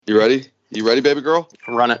You ready? You ready, baby girl?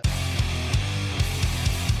 Run it.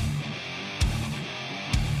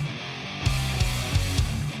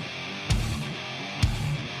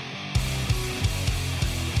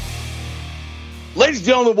 Ladies and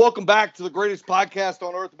gentlemen, welcome back to the greatest podcast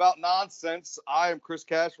on earth about nonsense. I am Chris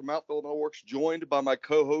Cash from Mount Illinois Works, joined by my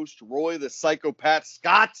co-host, Roy the Psychopath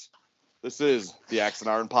Scott. This is the Axe and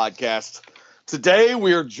Iron Podcast. Today,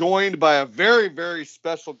 we are joined by a very, very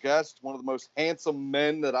special guest, one of the most handsome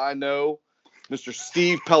men that I know, Mr.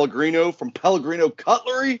 Steve Pellegrino from Pellegrino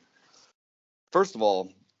Cutlery. First of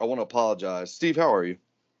all, I want to apologize. Steve, how are you?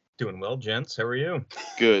 Doing well, gents. How are you?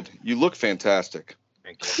 Good. You look fantastic.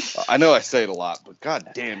 Thank you. I know I say it a lot, but god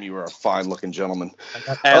damn, you are a fine-looking gentleman.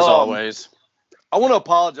 As always. I want to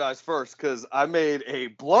apologize first because I made a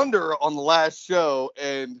blunder on the last show,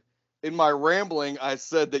 and in my rambling, I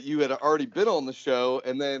said that you had already been on the show,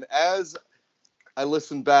 and then as I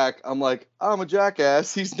listened back, I'm like, I'm a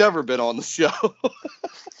jackass. He's never been on the show.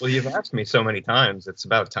 Well, you've asked me so many times. It's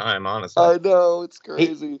about time, honestly. I know. It's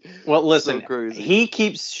crazy. Well, listen, So crazy. he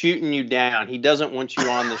keeps shooting you down. He doesn't want you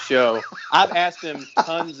on the show. I've asked him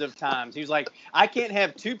tons of times. He's like, I can't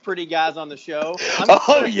have two pretty guys on the show. I'm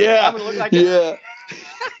going to look like yeah.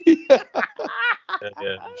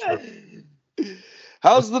 Yeah, sure.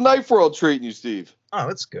 How's the knife world treating you, Steve? Oh,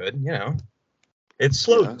 it's good. You know, it's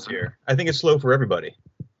slow this year. I think it's slow for everybody.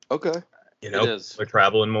 Okay. You know, It is. we're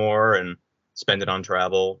traveling more and spend it on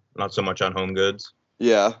travel, not so much on home goods.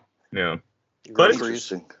 Yeah. Yeah. But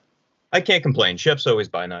Interesting. I can't complain. Chefs always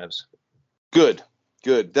buy knives. Good.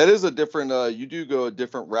 That is a different, you do go a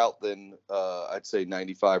different route than, I'd say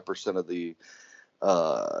 95% of the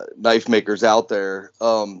knife makers out there.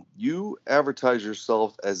 You advertise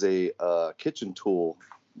yourself as a kitchen tool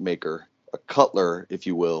maker, a cutler, if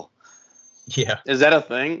you will. Yeah. Is that a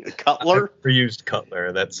thing? A cutler? Reused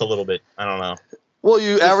cutler. That's a little bit, I don't know. Well,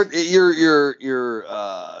 you your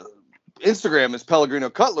Instagram is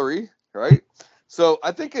Pellegrino Cutlery, right? So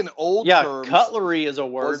I think in old terms, cutlery is a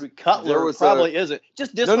word. there Cutler was probably isn't.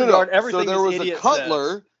 Just disregard everything So there was this a idiot cutler.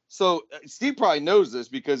 says. So Steve probably knows this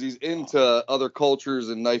because he's into other cultures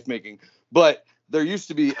and knife making. But there used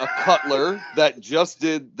to be a cutler that just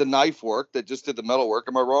did the knife work, that just did the metal work.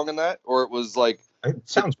 Am I wrong in that? Or it was like... It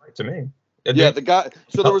sounds right to me. Yeah, the guy.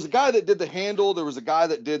 So there was a guy that did the handle. There was a guy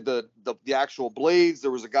that did the actual blades. There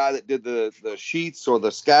was a guy that did the sheaths or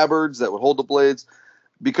the scabbards that would hold the blades.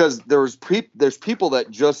 Because there's people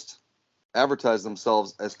that just advertise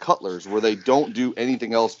themselves as cutlers, where they don't do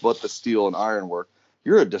anything else but the steel and iron work.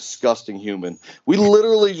 You're a disgusting human. We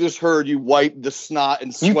literally just heard you wipe the snot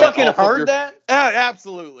and sweat. You fucking off of heard that?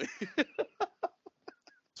 Absolutely.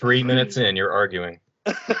 3 minutes in, you're arguing.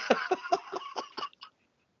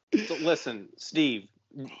 So listen, Steve,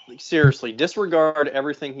 seriously, disregard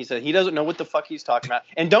everything he said. He doesn't know what the fuck he's talking about.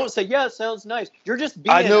 And don't say, yeah, it sounds nice. You're just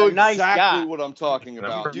being I know a nice exactly guy. what I'm talking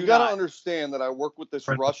about. Do You got to not. understand that I work with this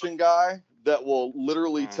Russian guy that will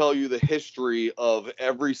literally tell you the history of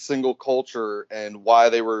every single culture and why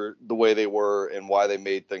they were the way they were and why they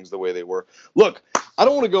made things the way they were. Look, I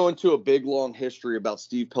don't want to go into a big, long history about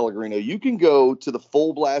Steve Pellegrino. You can go to the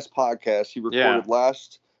Full Blast podcast he recorded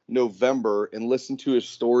last November and listen to his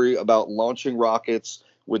story about launching rockets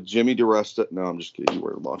with Jimmy DiResta. No, I'm just kidding. You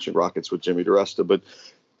were launching rockets with Jimmy DiResta, but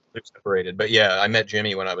They're separated. But yeah, I met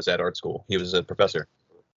Jimmy when I was at art school. He was a professor.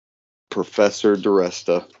 Professor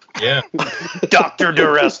DiResta. Yeah. Dr.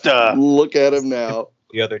 DiResta. Look at him now.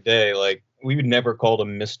 The other day, like, we would never call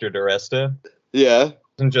him Mr. DiResta. Yeah.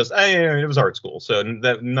 And just, it was art school, so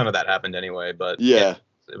none of that happened anyway. But Yeah.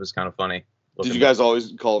 it was kind of funny. Did you guys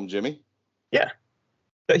always call him Jimmy? Yeah.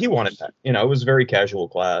 But he wanted that. You know, it was a very casual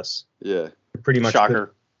class. Yeah. Pretty much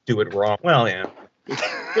Shocker. do it wrong. Well, yeah. Do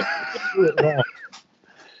it wrong.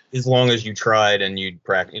 As long as you tried and you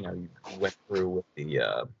went through with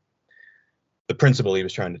the principle he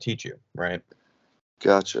was trying to teach you, right?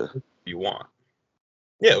 Gotcha. You want.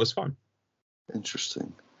 Yeah, it was fun.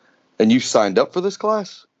 Interesting. And you signed up for this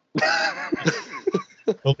class?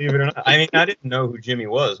 Believe it or not. I mean, I didn't know who Jimmy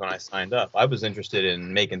was when I signed up. I was interested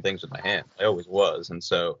in making things with my hands. I always was. And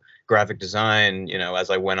so graphic design, you know, as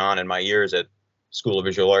I went on in my years at School of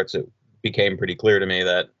Visual Arts, it became pretty clear to me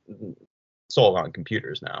that it's all on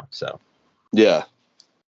computers now. So yeah.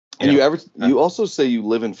 And you also say you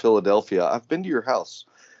live in Philadelphia. I've been to your house.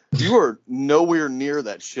 You are nowhere near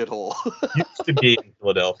that shithole. Used to be in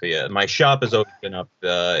Philadelphia. My shop has always been up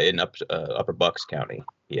in Upper Bucks County.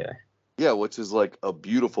 Yeah. Yeah, which is like a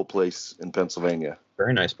beautiful place in Pennsylvania.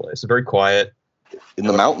 Very nice place. Very quiet. In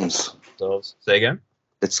the mountains. Say again?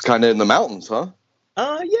 It's kind of in the mountains, huh?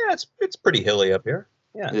 Yeah, it's pretty hilly up here.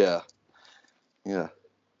 Yeah. Yeah. Yeah.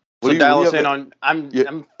 So dial us in on. I'm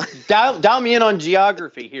Dial me in on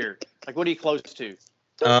geography here. Like, what are you close to?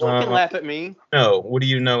 Don't fucking laugh at me. No, what do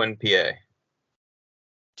you know in PA?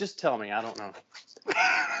 Just tell me. I don't know.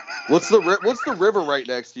 What's the river right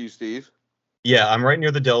next to you, Steve? Yeah, I'm right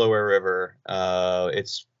near the Delaware River.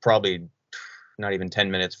 It's probably not even 10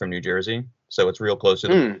 minutes from New Jersey, so it's real close to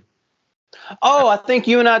the. Oh, I think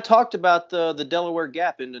you and I talked about the Delaware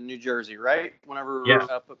Gap into New Jersey, right? Whenever we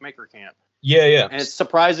were up at Maker Camp. Yeah. And it's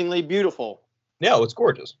surprisingly beautiful. Yeah, it's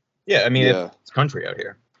gorgeous. Yeah, I mean, it's country out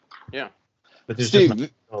here. Yeah. But there's Steve, just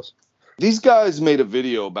nothing else. These guys made a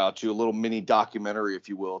video about you, a little mini documentary, if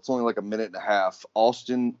you will. It's only like a minute and a half.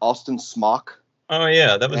 Austin Smock. Oh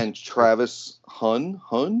yeah, that was. And Travis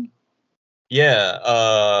Hun. Yeah,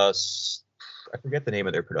 I forget the name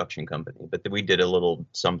of their production company, but we did a little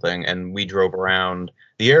something, and we drove around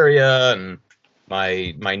the area, and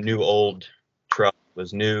my new old truck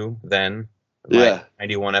was new then. My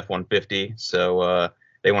 91 F-150. So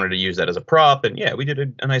they wanted to use that as a prop, and yeah, we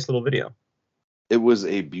did a nice little video. It was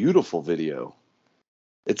a beautiful video.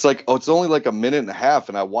 It's like, it's only like a minute and a half,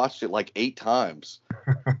 and I watched it like 8 times.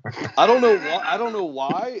 I don't know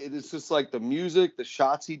why. It's just like the music, the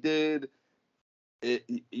shots he did.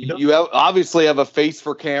 You obviously have a face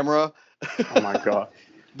for camera. Oh my god.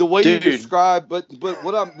 The way you describe, but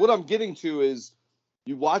what I'm getting to is,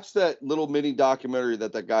 you watch that little mini documentary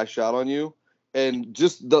that guy shot on you, and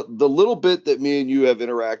just the little bit that me and you have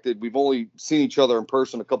interacted. We've only seen each other in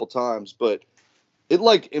person a couple times, but it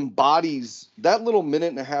like embodies that little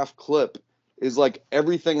minute and a half clip is like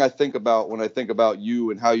everything I think about when I think about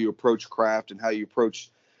you and how you approach craft and how you approach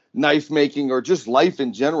knife making or just life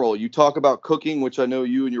in general. You talk about cooking, which I know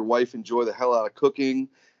you and your wife enjoy the hell out of cooking,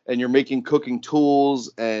 and you're making cooking tools.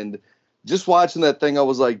 And just watching that thing, I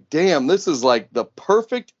was like, damn, this is like the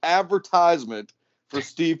perfect advertisement for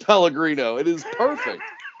Steve Pellegrino. It is perfect.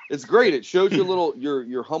 It's great. It shows you a little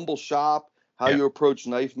your humble shop, how you approach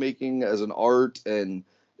knife making as an art, and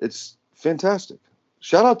it's fantastic.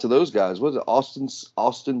 Shout out to those guys. What is it,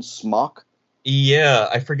 Austin Smock? Yeah,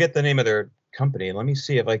 I forget the name of their company. Let me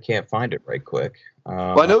see if I can't find it right quick.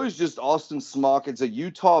 Well, I know he's just Austin Smock. It's a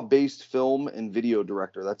Utah-based film and video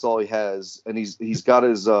director. That's all he has, and he's got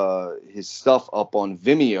his stuff up on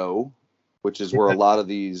Vimeo, which is where a lot of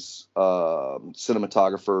these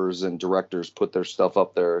cinematographers and directors put their stuff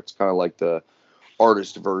up there. It's kind of like the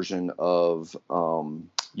artist version of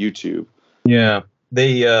YouTube. Yeah,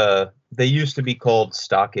 they used to be called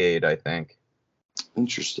Stockade, I think.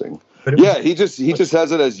 Interesting. But he just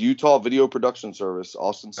has it as Utah Video Production Service,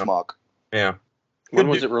 Austin Smock. Yeah. When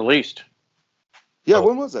was it released? Yeah,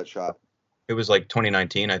 when was that shot? It was like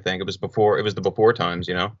 2019, I think. It was the before times,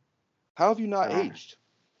 you know. How have you not aged?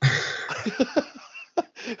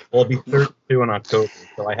 Well, I'll be 32 in October,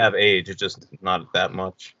 so I have age. It's just not that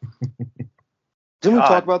much. Didn't we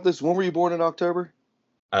talk about this? When were you born in October?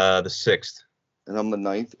 The 6th. And I'm the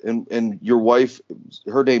 9th. And your wife,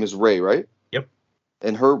 her name is Ray, right? Yep.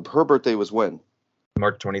 And her birthday was when?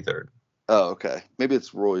 March 23rd. Oh, okay. Maybe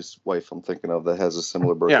it's Roy's wife I'm thinking of that has a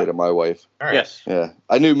similar birthday to my wife. All right. Yes. Yeah.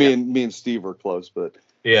 I knew me and Steve were close, but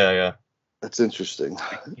yeah. That's interesting.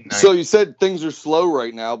 So you said things are slow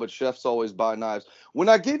right now, but chefs always buy knives. When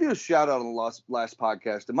I gave you a shout out on the last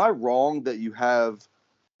podcast, am I wrong that you have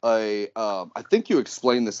I think you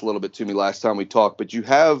explained this a little bit to me last time we talked, but you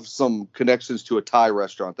have some connections to a Thai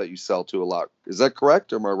restaurant that you sell to a lot. Is that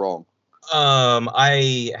correct, or am I wrong?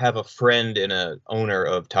 I have a friend and a owner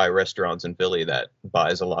of Thai restaurants in Philly that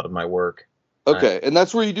buys a lot of my work. Okay, and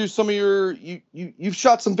that's where you do some of your you've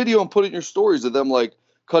shot some video and put it in your stories of them like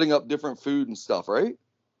cutting up different food and stuff, right?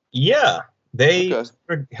 Yeah, they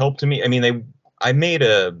helped me. I mean, I made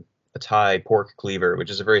a Thai pork cleaver, which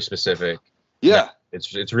is a very specific. Yeah,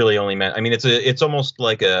 it's really only meant. I mean, it's almost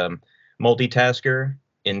like a multitasker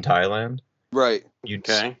in Thailand. Right.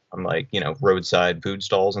 On like, roadside food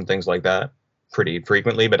stalls and things like that pretty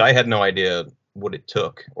frequently, but I had no idea what it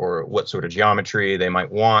took or what sort of geometry they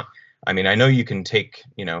might want. I mean, I know you can you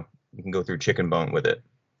can go through chicken bone with it.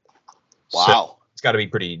 Wow. So it's got to be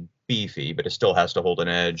pretty beefy, but it still has to hold an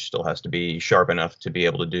edge, still has to be sharp enough to be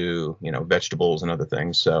able to do, vegetables and other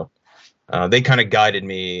things. So they kind of guided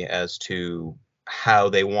me as to how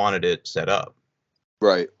they wanted it set up.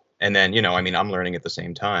 Right. And then, I'm learning at the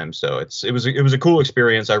same time. So it was a cool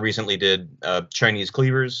experience. I recently did Chinese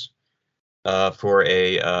cleavers for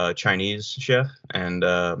a Chinese chef. And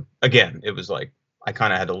again, it was like I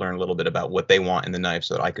kind of had to learn a little bit about what they want in the knife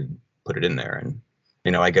so that I could put it in there.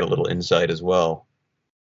 And, I get a little insight as well.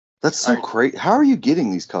 That's so great. How are you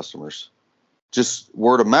getting these customers? Just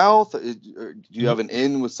word of mouth? Do you have an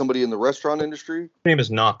in with somebody in the restaurant industry? His name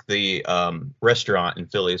is Nok. The restaurant in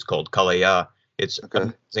Philly is called Kalaya. It's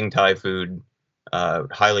amazing Thai food.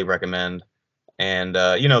 Highly recommend. And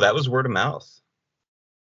that was word of mouth.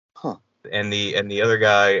 Huh. And the other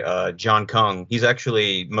guy, John Kung, he's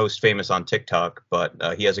actually most famous on TikTok, but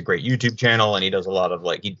he has a great YouTube channel, and he does a lot of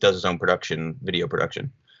he does his own video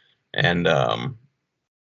production. And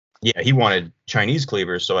he wanted Chinese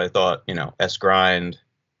cleavers, so I thought, S grind,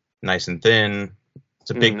 nice and thin.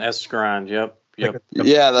 It's a big S grind. Yep.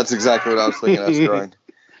 Yeah, that's exactly what I was thinking. S grind.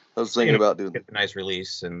 I was thinking about doing. Get the nice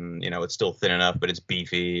release, and it's still thin enough, but it's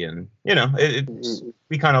beefy, and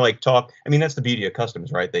we kind of talk. I mean, that's the beauty of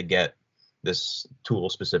customs, right? They get this tool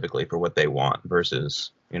specifically for what they want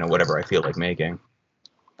versus whatever I feel like making.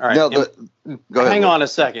 All right. No, go ahead. Hang on a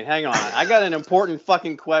second. Hang on. I got an important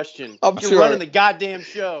fucking question. You're running the goddamn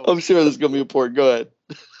show. I'm sure this is gonna be important. Go ahead.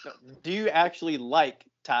 Do you actually like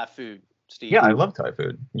Thai food, Steve? Yeah, I love Thai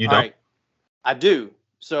food. You don't? Right. I do.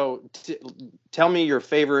 So tell me your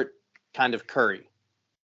favorite kind of curry.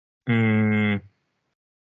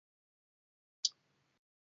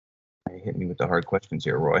 Hit me with the hard questions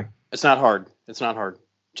here, Roy. It's not hard.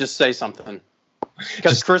 Just say something.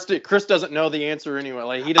 Because Chris doesn't know the answer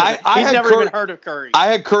anyway. He's never even heard of curry.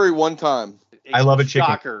 I had curry one time. I love a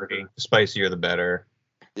chicken curry. The spicier, the better.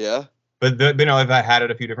 Yeah. But I've had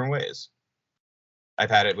it a few different ways.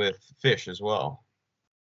 I've had it with fish as well.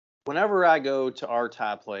 Whenever I go to our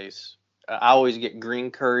Thai place, I always get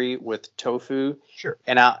green curry with tofu. Sure.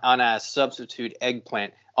 And I substitute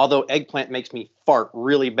eggplant. Although eggplant makes me fart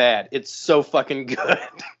really bad. It's so fucking good.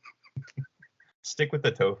 Stick with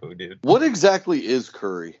the tofu, dude. What exactly is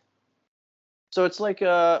curry? So it's like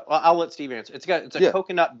I'll let Steve answer. It's a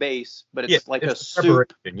coconut base, but it's like a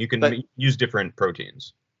soup. You can use different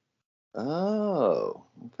proteins. Oh.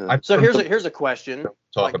 Okay. So here's a question.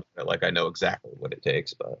 Talk about it like I know exactly what it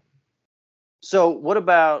takes, but. So what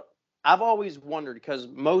about? I've always wondered because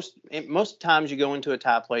most times you go into a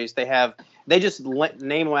Thai place, they just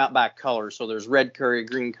name them out by color. So there's red curry,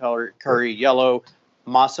 green curry, yellow,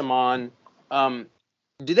 masaman.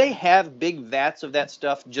 Do they have big vats of that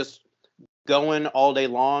stuff just going all day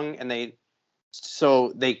long, and they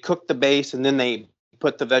cook the base and then they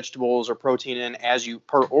put the vegetables or protein in as you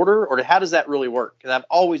per order, or how does that really work? Because I've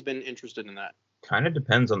always been interested in that. Kind of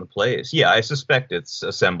depends on the place. Yeah, I suspect it's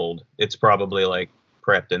assembled. It's probably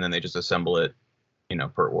prepped and then they just assemble it,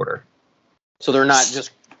 per order. So they're not just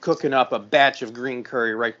cooking up a batch of green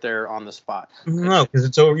curry right there on the spot. No, because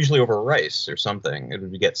it's usually over rice or something. It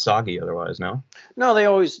would get soggy otherwise. No, they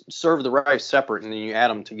always serve the rice separate and then you add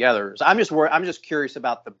them together. So I'm just curious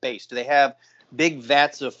about the base. Do they have big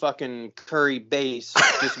vats of fucking curry base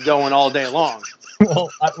just going all day long? Well,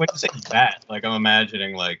 when you say vat, I'm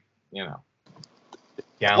imagining gallons.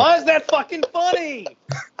 Why is that fucking funny?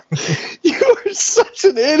 You are such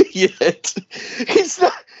an idiot. He's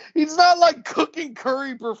not cooking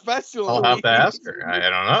curry professionally. I'll have to ask her. I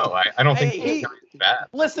don't know. I don't think he's bad.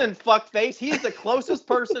 Listen, fuckface. He's the closest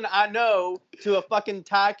person I know to a fucking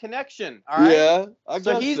Thai connection. All right.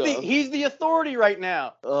 Yeah, he's the authority right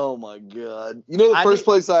now. Oh my god. The first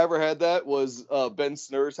place I ever had that was Ben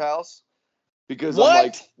Snur's house because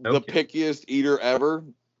I'm the pickiest eater ever,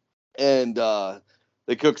 and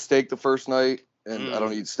they cooked steak the first night. And I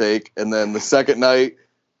don't eat steak. And then the second night,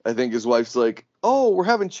 I think his wife's like, "Oh, we're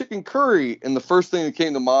having chicken curry." And the first thing that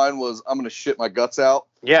came to mind was, I'm going to shit my guts out.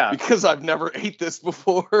 Yeah. Because I've never ate this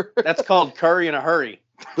before. That's called curry in a hurry.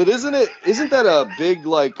 But isn't that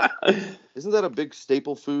a big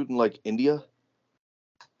staple food in India?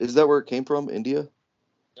 Is that where it came from? India?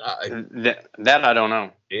 That I don't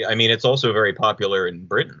know. I mean, it's also very popular in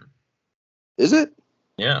Britain. Is it?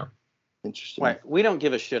 Yeah. Interesting. Wait, we don't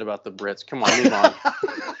give a shit about the Brits. Come on, move on.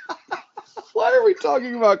 Why are we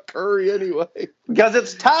talking about curry anyway? Because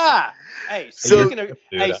it's Thai. Hey, speaking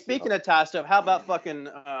of Thai stuff, how about fucking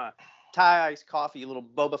Thai iced coffee, a little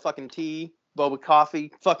boba fucking tea, boba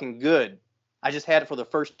coffee, fucking good. I just had it for the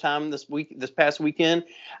first time this past weekend.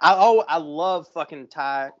 I love fucking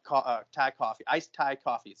Thai coffee, iced Thai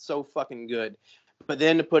coffee. It's so fucking good. But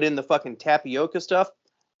then to put in the fucking tapioca stuff,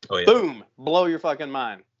 boom, blow your fucking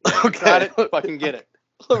mind. Okay. Tried it, fucking get it.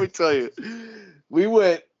 Let me tell you, we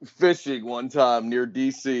went fishing one time near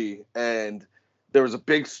DC, and there was a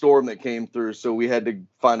big storm that came through, so we had to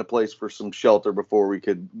find a place for some shelter before we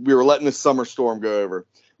were letting this summer storm go over.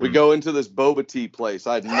 We go into this boba tea place.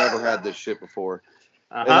 I'd never had this shit before.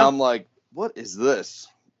 And I'm like, what is this?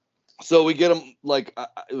 So we get them,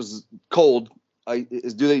 it was cold. Do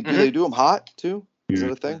they do them hot too? Is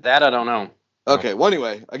that a thing? That I don't know. Okay, well,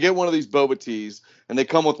 anyway, I get one of these boba teas, and they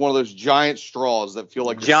come with one of those giant straws that feel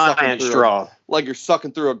like you're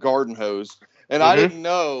sucking through a garden hose. And I didn't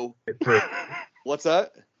know. What's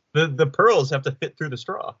that? The pearls have to fit through the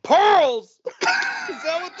straw. Pearls. Is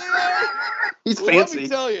that what they are? He's Well, fancy. let me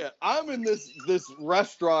tell you, I'm in this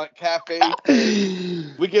restaurant cafe.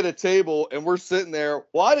 We get a table and we're sitting there.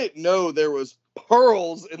 Well, I didn't know there was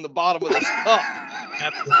pearls in the bottom of this cup.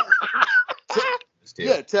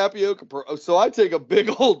 Yeah, tapioca pearl. So I take a big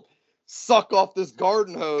old suck off this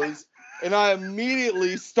garden hose, and I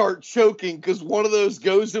immediately start choking because one of those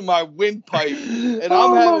goes in my windpipe, and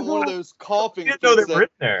I'm having one of those coughing I fits. didn't know they were in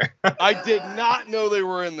there. I did not know they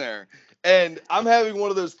were in there. And I'm having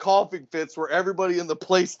one of those coughing fits where everybody in the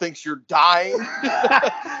place thinks you're dying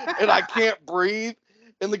and I can't breathe.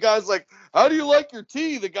 And the guy's like, "How do you like your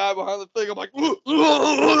tea?" The guy behind the thing. I'm like, like,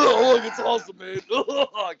 "It's awesome, man."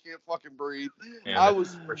 I can't fucking breathe. Man, I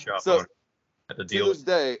was so at the to deal. this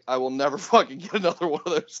day, I will never fucking get another one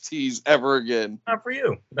of those teas ever again. Not for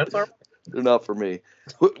you. That's all right. They're not for me.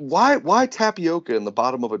 Why tapioca in the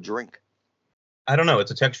bottom of a drink? I don't know.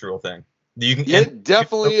 It's a textural thing. You can It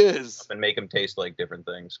definitely is. And make them taste like different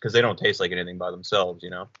things because they don't taste like anything by themselves,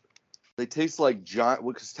 They taste like giant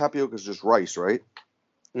because tapioca is just rice, right?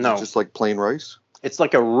 No, Just like plain rice. it's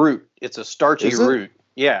like a root. It's a starchy Is it? root.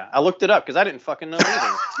 Yeah, I looked it up because I didn't fucking know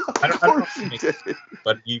either. Of course you did.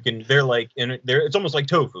 But you can. They're like it's almost like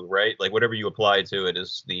tofu, right? Like whatever you apply to it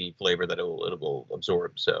is the flavor that it will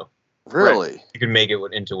absorb. So Really? you can make it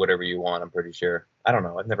into whatever you want. I'm pretty sure. I don't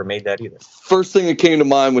know. I've never made that either. First thing that came to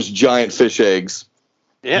mind was giant fish eggs.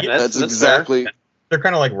 Yeah, That's fair. exactly. They're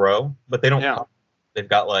kind of like roe, but they don't. Yeah. They've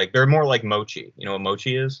got they're more like mochi. You know what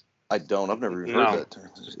mochi is? I don't. I've never even No. heard that term.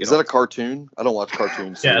 Is that a cartoon? I don't watch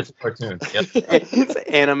cartoons. Yeah, it's a cartoon. Yep. It's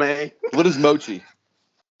anime. What is mochi?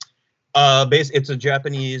 It's a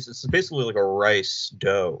Japanese. It's basically like a rice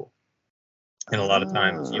dough. And a lot of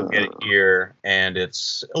times you'll get it here, and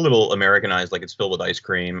it's a little Americanized, like it's filled with ice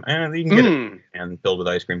cream, and you can get it and filled with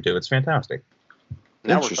ice cream too. It's fantastic.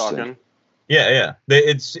 Now we're Interesting. talking. Yeah.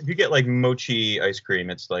 It's if you get like mochi ice cream,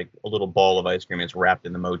 it's like a little ball of ice cream. It's wrapped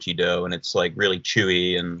in the mochi dough, and it's like really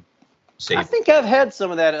chewy and I safe. think I've had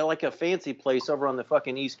some of that at like a fancy place over on the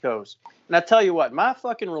fucking East Coast. And I tell you what, my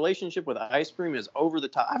fucking relationship with ice cream is over the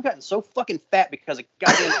top. I've gotten so fucking fat because of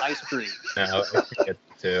goddamn ice cream. No, I forget it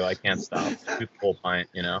too. I can't stop. Shoot the whole pint,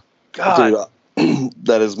 God. Dude,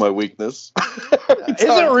 that is my weakness. Is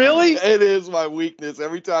it really? It is my weakness.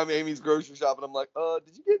 Every time Amy's grocery shopping, I'm like,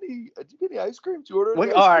 did you get any ice cream? Did you order any Wait,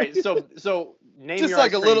 ice all cream?" right, so name just your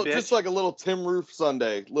like ice a cream, little, bitch. just like a little Tim Roof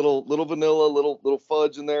sundae, little vanilla, little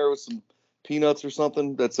fudge in there with some peanuts or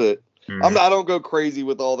something. That's it. Mm-hmm. I don't go crazy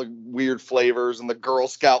with all the weird flavors and the Girl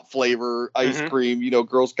Scout flavor ice cream,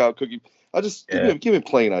 Girl Scout cookie. I just give me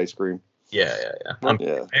plain ice cream. Yeah.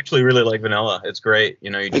 Yeah. I actually really like vanilla. It's great. You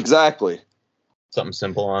just Exactly. something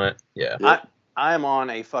simple on it. Yeah. I am on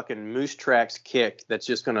a fucking Moose Tracks kick that's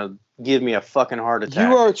just gonna give me a fucking heart attack.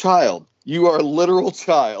 You are a child. You are a literal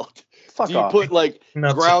child. Fuck Do you off. put like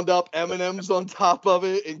Nuts. ground up M&Ms on top of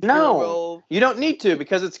it and No, caramel? you don't need to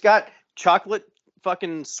because it's got chocolate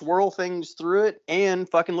fucking swirl things through it and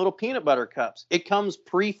fucking little peanut butter cups. It comes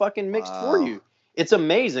pre-fucking mixed for Wow. you. It's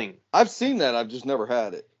amazing. I've seen that. I've just never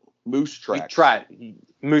had it. Moose You Tracks. try it.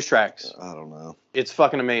 Moose Tracks. I don't know. It's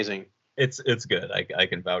fucking amazing. It's good. I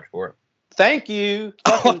can vouch for it. Thank you.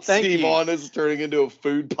 Fucking thank Steve you. on is turning into a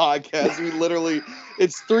food podcast. We literally,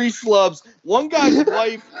 it's three schlubs. One guy's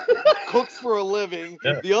wife cooks for a living.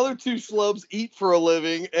 Yeah. The other two schlubs eat for a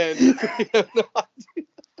living. And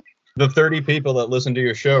The 30 people that listen to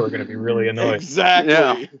your show are going to be really annoyed. exactly.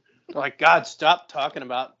 Yeah. Like, God, stop talking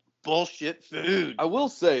about bullshit food. I will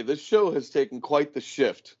say this show has taken quite the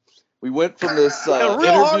shift. We went from this a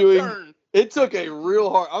real hard interviewing. turn. It took a real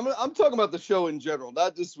hard. I'm talking about the show in general,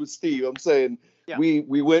 not just with Steve. I'm saying Yeah.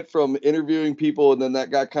 we went from interviewing people, and then that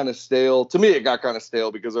got kind of stale. To me, it got kind of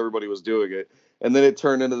stale because everybody was doing it, and then it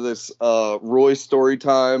turned into this Roy story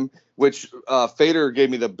time, which Fader gave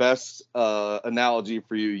me the best analogy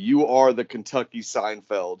for you. You are the Kentucky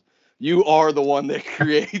Seinfeld. You are the one that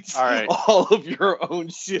creates All right. all of your own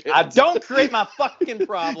shit. I don't create my fucking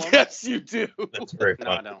problem. Yes, you do. That's very No,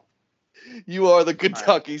 I fun. don't. You are the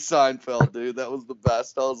Kentucky Seinfeld, dude. That was the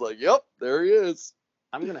best. I was like, yep, there he is.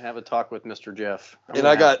 I'm going to have a talk with Mr. Jeff. And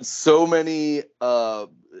I got so many, I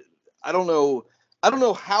don't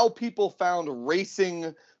know how people found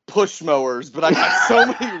racing push mowers, but I got so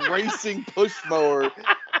many racing push mower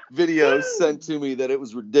videos sent to me that it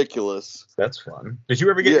was ridiculous. That's fun. Did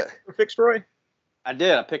you ever get your fixed, Roy? I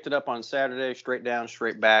did. I picked it up on Saturday, straight down,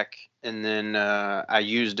 straight back, and then I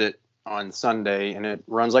used it on Sunday, and it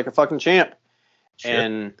runs like a fucking champ. Shit.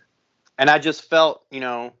 And I just felt,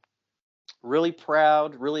 really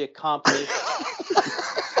proud, really accomplished.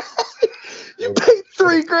 You paid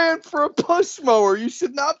 $3,000 for a push mower. You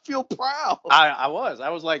should not feel proud. I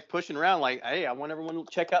was like pushing around like, hey, I want everyone to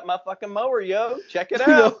check out my fucking mower, yo. Check it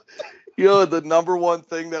You out. the number one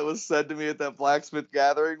thing that was said to me at that blacksmith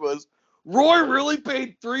gathering was, Roy really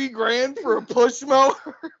paid $3,000 for a push mower.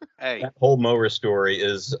 Hey, That whole mower story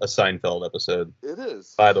is a Seinfeld episode. It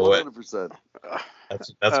is. By the 100%. way,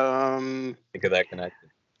 that's think of that connection.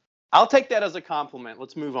 I'll take that as a compliment.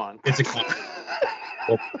 Let's move on. It's a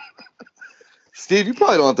compliment. Steve, you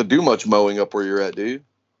probably don't have to do much mowing up where you're at, do you?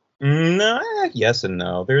 No, yes and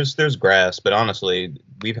no. There's grass, but honestly,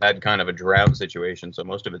 we've had kind of a drought situation, so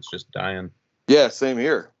most of it's just dying. Yeah, same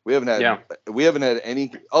here. We haven't had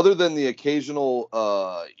any other than the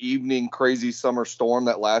occasional evening crazy summer storm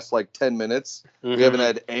that lasts like 10 minutes. Mm-hmm. We haven't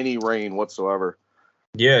had any rain whatsoever.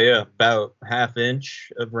 Yeah, about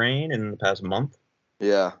half-inch of rain in the past month.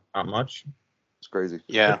 Yeah, Not much. it's crazy.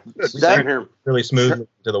 Yeah. That- Here. Really smooth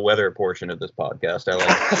to the weather portion of this podcast. I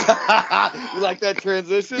like. You like that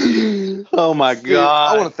transition? Oh my Steve,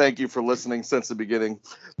 God. I want to thank you for listening since the beginning.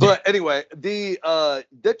 But anyway, the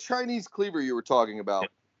Chinese cleaver you were talking about.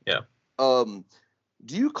 Yeah. Do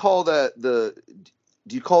you call that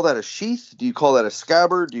a sheath? Do you call that a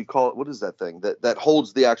scabbard? What is that thing that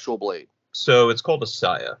holds the actual blade? So it's called a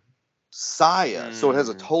saya. Saya. So it has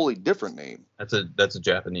a totally different name. That's a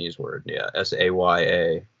Japanese word. Yeah,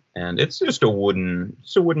 saya, and it's just a wooden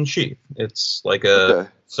sheath. It's like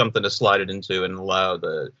something to slide it into and allow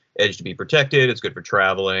the edge to be protected. It's good for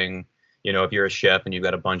traveling. You know, if you're a chef and you've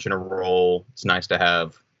got a bunch in a roll, it's nice to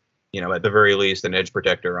have, at the very least, an edge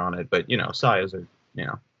protector on it. But sayas are,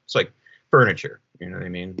 it's like furniture. You know what I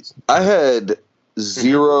mean? I had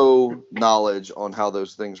zero knowledge on how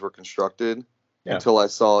those things were constructed until I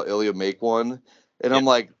saw Ilya make one, and I'm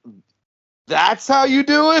like, "That's how you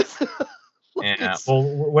do it." Yeah. Well,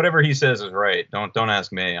 whatever he says is right. Don't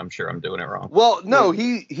ask me. I'm sure I'm doing it wrong. Well, no,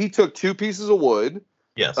 he took two pieces of wood.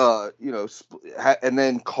 Yes. And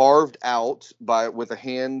then carved out with a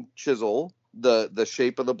hand chisel the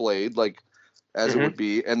shape of the blade, like as it would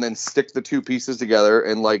be, and then stick the two pieces together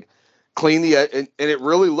and like clean the and it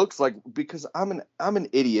really looks like, because I'm an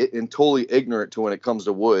idiot and totally ignorant to when it comes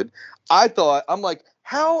to wood. I'm like,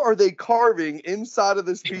 how are they carving inside of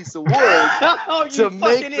this piece of wood to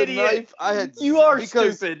make the idiot. Knife? You are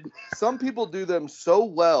stupid. Some people do them so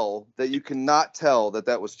well that you cannot tell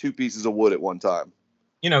that was two pieces of wood at one time.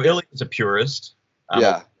 Ilya's a purist.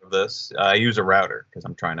 Of this, I use a router because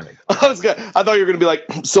I'm trying to make. I thought you were gonna be like,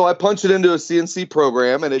 so I punch it into a CNC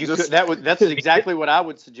program and that's exactly what I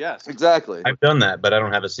would suggest. Exactly. I've done that, but I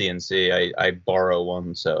don't have a CNC. I borrow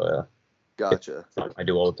one, so. Gotcha. I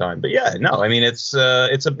do all the time, but yeah, no, I mean it's a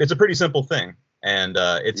pretty simple thing, and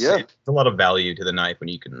it's a lot of value to the knife when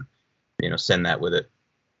you can, send that with it.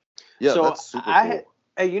 Yeah, so that's super cool.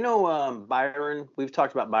 Hey, Byron, we've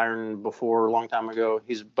talked about Byron before a long time ago.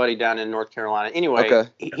 He's a buddy down in North Carolina. Anyway,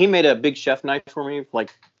 he made a big chef knife for me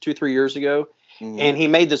like 2-3 years ago, and he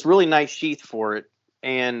made this really nice sheath for it,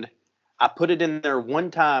 and I put it in there one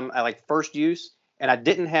time, first use, and I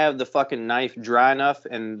didn't have the fucking knife dry enough,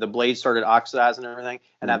 and the blade started oxidizing and everything,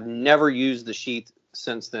 and I've never used the sheath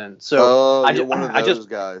since then. So you're one of those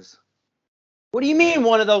guys. What do you mean,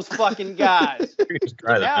 one of those fucking guys?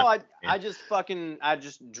 Now I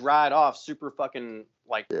just dry it off super fucking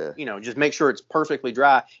just make sure it's perfectly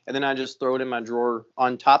dry, and then I just throw it in my drawer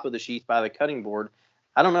on top of the sheath by the cutting board.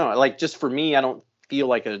 I don't know, just for me, I don't feel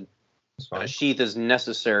like a sheath is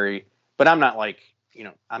necessary, but I'm not like,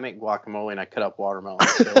 I make guacamole and I cut up watermelon.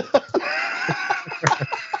 So.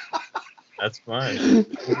 That's fine.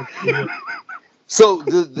 So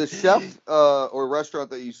the chef or restaurant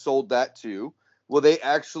that you sold that to, will they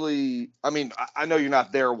actually, I know you're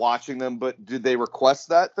not there watching them, but did they request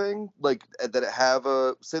that thing? Like, that it have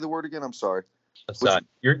say the word again? I'm sorry.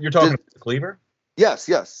 You're talking about the cleaver?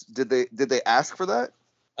 Yes. Did they ask for that?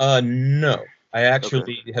 No. I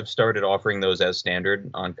actually have started offering those as standard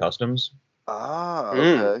on customs. Ah,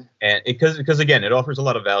 okay. And because again, it offers a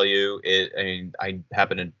lot of value. I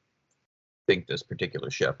happen to think this particular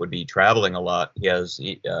chef would be traveling a lot. He has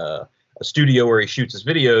a studio where he shoots his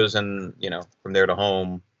videos, and from there to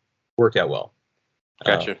home worked out well.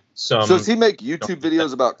 Gotcha. So does he make YouTube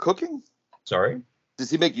videos about cooking? Sorry? Does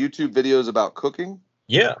he make YouTube videos about cooking?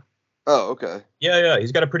 Yeah. Oh, okay. Yeah.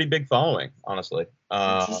 He's got a pretty big following, honestly.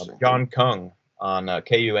 John Kung on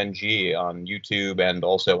KUNG on YouTube, and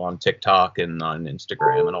also on TikTok and on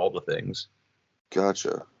Instagram and all the things.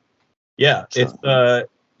 Gotcha. Yeah, it's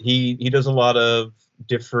he does a lot of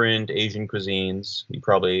different Asian cuisines. You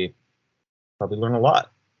probably learn a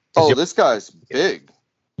lot. Oh, this guy's big.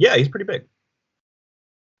 Yeah, he's pretty big.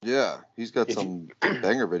 Yeah, he's got some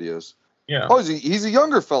banger videos. Yeah. Oh, he's a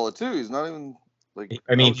younger fella too. He's not even like.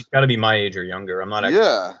 I mean, he's got to be my age or younger. I'm not. Actually,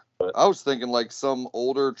 yeah, I was thinking like some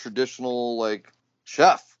older traditional like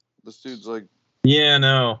chef. This dude's like. Yeah,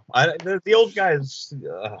 no. The old guys.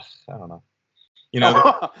 I don't know. You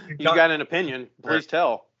know, you got an opinion? Please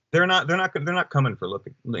tell. They're not coming for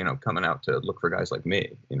coming out to look for guys like me.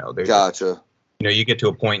 You know, they gotcha. You know, you get to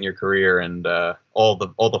a point in your career, and all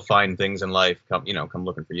the fine things in life come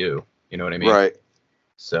looking for you. You know what I mean? Right.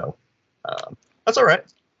 So that's all right.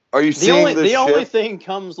 Are you seeing the only thing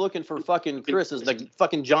comes looking for fucking Chris is the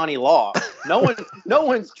fucking Johnny Law. No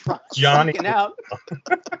one's trying Johnny out.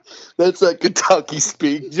 That's that Kentucky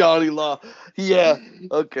speak, Johnny Law. Yeah.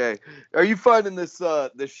 Okay. Are you finding this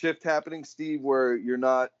shift happening, Steve, where you're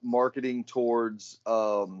not marketing towards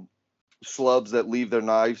schlubs that leave their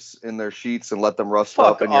knives in their sheets and let them rust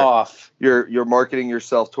up? Fuck off. You're marketing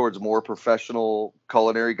yourself towards more professional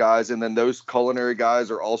culinary guys, and then those culinary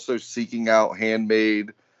guys are also seeking out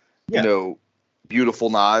handmade, beautiful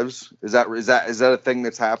knives. Is that a thing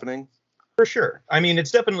that's happening? For sure. I mean,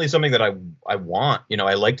 it's definitely something that I want. You know,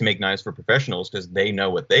 I like to make knives for professionals because they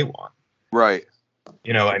know what they want. Right.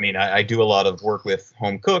 You know, I mean, I do a lot of work with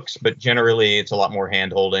home cooks, but generally it's a lot more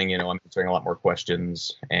hand holding. You know, I'm answering a lot more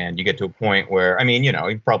questions, and you get to a point where, I mean,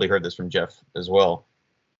 you've probably heard this from Jeff as well.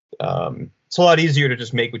 It's a lot easier to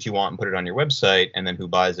just make what you want and put it on your website, and then who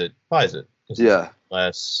buys it. Yeah.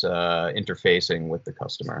 Less interfacing with the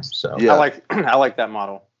customer. So yeah. I like that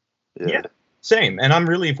model. Yeah, same. And I'm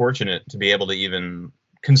really fortunate to be able to even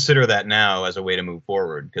consider that now as a way to move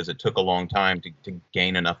forward, because it took a long time to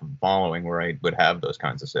gain enough of a following where I would have those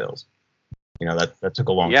kinds of sales. You know, that took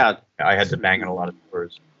a long time. I had to bang on a lot of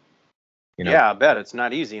doors. You know? Yeah, I bet it's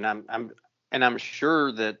not easy, and I'm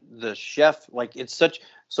sure that the chef, like, it's such.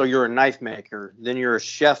 So you're a knife maker, then you're a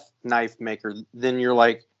chef knife maker, then you're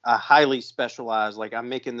like a highly specialized, like, I'm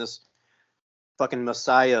making this fucking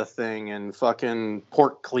Messiah thing and fucking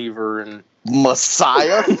pork cleaver and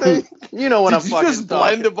Messiah thing. You know what I'm fucking just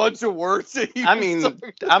blend a bunch of words. I mean,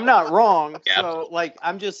 I'm not wrong. Yeah. So, like,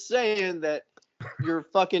 I'm just saying that you're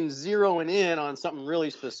fucking zeroing in on something really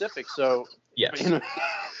specific. So, yes.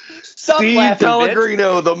 Stop Steve laughing,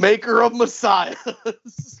 Pellegrino, the maker of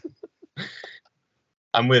Messiahs.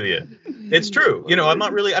 I'm with you. It's true. You know, I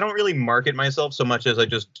don't really market myself so much as I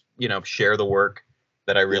just, share the work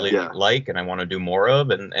that I really like and I want to do more of.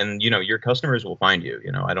 And, your customers will find you.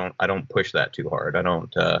 You know, I don't push that too hard. I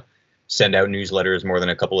don't send out newsletters more than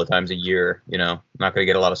a couple of times a year. You know, I'm not going to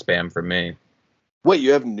get a lot of spam from me. Wait,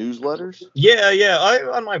 you have newsletters? Yeah.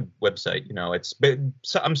 On my website,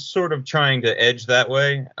 I'm sort of trying to edge that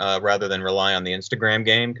way rather than rely on the Instagram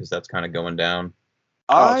game, because that's kind of going down.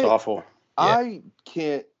 Oh, it's awful. I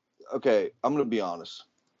can't. Okay, I'm going to be honest.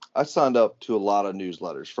 I signed up to a lot of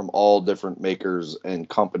newsletters from all different makers and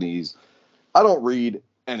companies. I don't read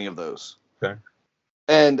any of those. Okay.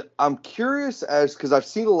 And I'm curious because I've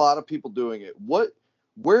seen a lot of people doing it.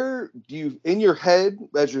 Where do you, in your head,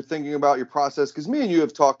 as you're thinking about your process, because me and you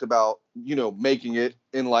have talked about, making it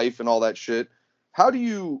in life and all that shit. Where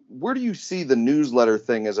do you see the newsletter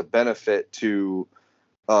thing as a benefit to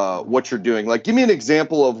what you're doing? Like, give me an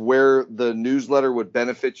example of where the newsletter would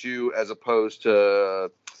benefit you as opposed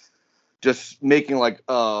to just making like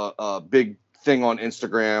a big thing on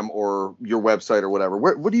Instagram or your website or whatever.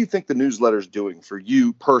 What do you think the newsletter is doing for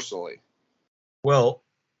you personally? Well,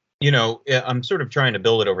 I'm sort of trying to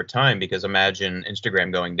build it over time, because imagine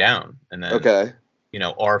Instagram going down and then,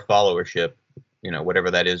 our followership,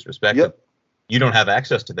 whatever that is, respectively, you don't have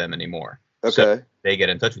access to them anymore. Okay. So they get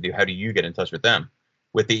in touch with you. How do you get in touch with them?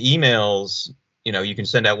 With the emails, you can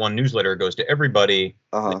send out one newsletter, it goes to everybody,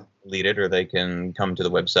 read it, or they can come to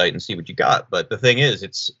the website and see what you got. But the thing is,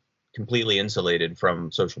 it's completely insulated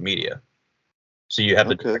from social media. So you have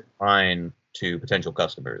the direct line to potential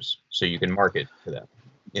customers, so you can market to them.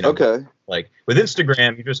 Like with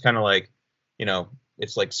Instagram, you're just kind of like,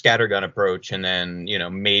 it's like scattergun approach, and then,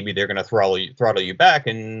 maybe they're going to throttle you back,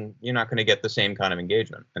 and you're not going to get the same kind of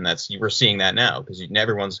engagement. And we're seeing that now, because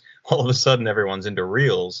all of a sudden everyone's into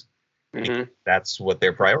Reels. Mm-hmm. That's what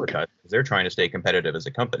they're prioritizing. They're trying to stay competitive as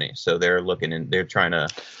a company. So they're they're trying to,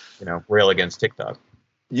 rail against TikTok.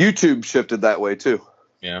 YouTube shifted that way too.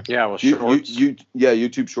 Yeah. Yeah. Well, shorts.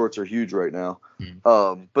 YouTube shorts are huge right now.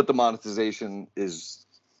 Mm-hmm. But the monetization is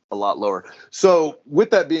a lot lower. So with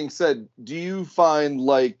that being said, do you find,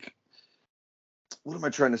 like, what am I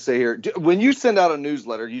trying to say here? When you send out a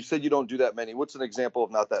newsletter, you said you don't do that many. What's an example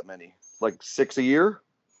of not that many? Like 6 a year?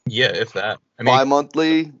 Yeah, if that. I mean,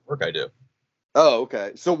 bi-monthly? Work I do. Oh,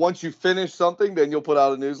 okay. So once you finish something, then you'll put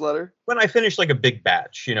out a newsletter? When I finish like a big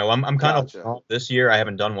batch, I'm kind of this year. I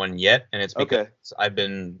haven't done one yet, and it's because I've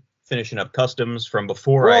been finishing up customs from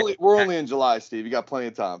before. We're only in July, Steve. You got plenty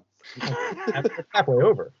of time. Halfway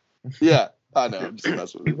over. Yeah, I know. I'm just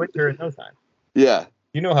messing with you. Winter in no time. Yeah,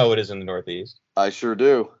 you know how it is in the Northeast. I sure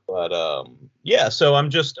do. But yeah, so I'm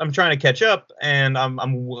trying to catch up, and I'm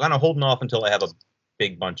kind of holding off until I have a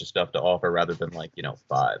big bunch of stuff to offer rather than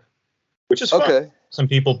 5, which is fun. Okay. Some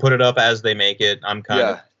people put it up as they make it. I'm kind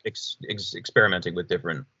of experimenting with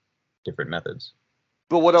different methods.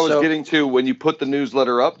 But what I was getting to, when you put the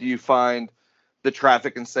newsletter up, do you find the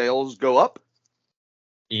traffic and sales go up?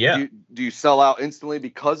 Yeah. Do you sell out instantly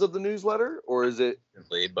because of the newsletter, or is it?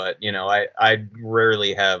 But I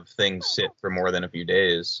rarely have things sit for more than a few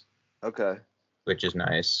days. Okay. Which is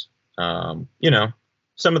nice.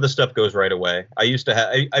 Some of the stuff goes right away. I used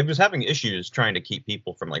to I was having issues trying to keep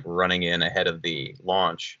people from running in ahead of the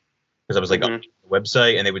launch, because I was updating the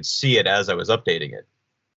website and they would see it as I was updating it.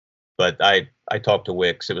 But I talked to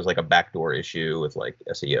Wix. It was a backdoor issue with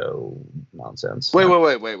SEO nonsense. Wait.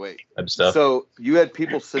 Web stuff. So you had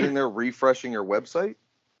people sitting there refreshing your website?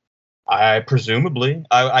 I presumably.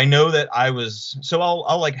 I know that I was. So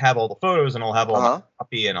I'll have all the photos, and I'll have all my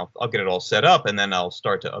copy, and I'll get it all set up, and then I'll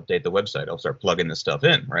start to update the website. I'll start plugging this stuff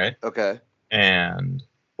in, right? Okay. And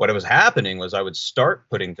what was happening was I would start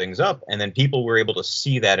putting things up, and then people were able to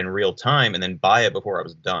see that in real time and then buy it before I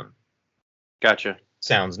was done. Gotcha.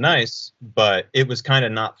 Sounds nice, but it was kind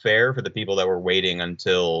of not fair for the people that were waiting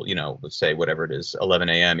until, let's say whatever it is, 11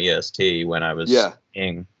 a.m. EST, when I was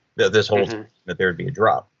seeing this whole time that there would be a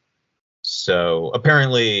drop. So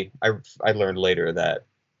apparently I learned later that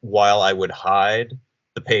while I would hide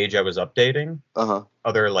the page I was updating,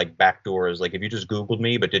 other backdoors, if you just Googled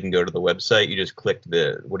me but didn't go to the website, you just clicked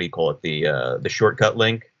the shortcut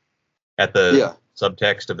link at the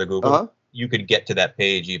subtext of the Google, you could get to that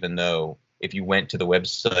page even though if you went to the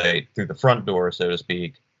website through the front door, so to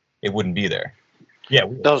speak, it wouldn't be there. Yeah.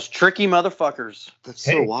 Those tricky motherfuckers. That's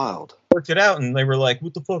so wild. Worked it out, and they were like,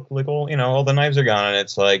 what the fuck? All the knives are gone, and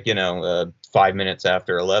it's 5 minutes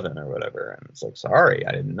after 11 or whatever. And it's sorry,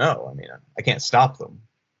 I didn't know. I mean, I can't stop them.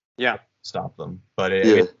 Yeah. Stop them. But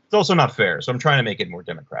it's also not fair. So I'm trying to make it more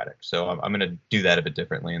democratic. So I'm going to do that a bit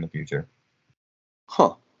differently in the future.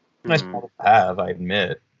 Huh. Nice problem to have, I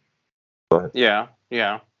admit. But Yeah.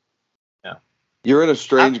 You're in a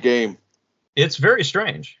strange game. It's very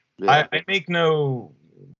strange. Yeah. I make no,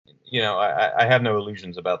 I have no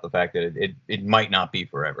illusions about the fact that it might not be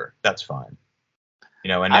forever. That's fine.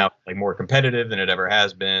 And now it's more competitive than it ever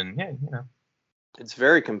has been. Yeah, It's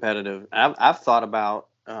very competitive. I've thought about,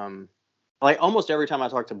 almost every time I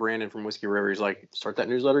talk to Brandon from Whiskey River, he's like, start that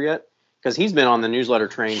newsletter yet? Because he's been on the newsletter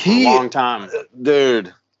train for a long time.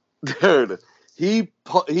 Dude. He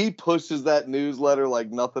pushes that newsletter like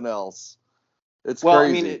nothing else. It's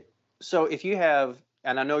crazy. I mean, so if you have,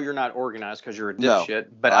 and I know you're not organized because you're a dipshit,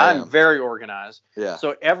 but I'm I'm very organized. Yeah.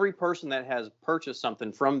 So every person that has purchased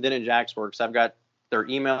something from Vintage Axe Works, I've got their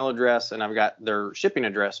email address and I've got their shipping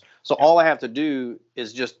address. So all I have to do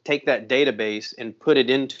is just take that database and put it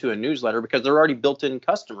into a newsletter because they're already built-in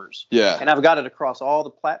customers. Yeah. And I've got it across all the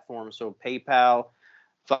platforms. So PayPal,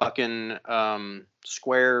 fucking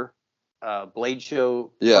Square, Blade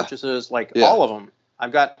Show purchases, all of them.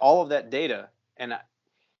 I've got all of that data.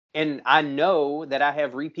 And I know that I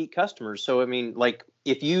have repeat customers. So, I mean,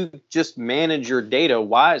 if you just manage your data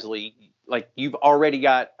wisely, you've already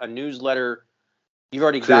got a newsletter, you've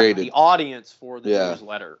already got the audience for the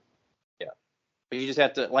newsletter. Yeah. But you just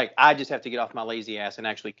have to, I just have to get off my lazy ass and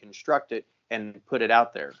actually construct it and put it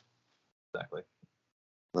out there. Exactly.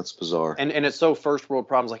 That's bizarre. And it's so first world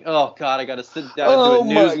problems, oh, God, I got to sit down and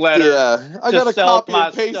do a newsletter. Yeah. I got to copy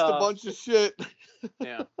and paste stuff. a bunch of shit.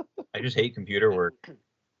 Yeah. I just hate computer work.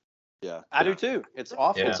 Yeah. I do too. It's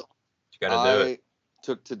awful. Yeah. You got to do it.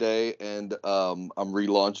 Took today and I'm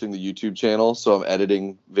relaunching the YouTube channel. So I'm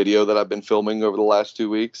editing video that I've been filming over the last 2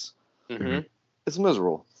 weeks. Mm-hmm. It's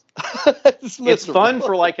miserable. It's fun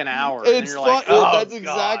for an hour. It's and fun. you're That's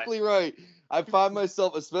exactly right. I find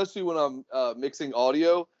myself, especially when I'm mixing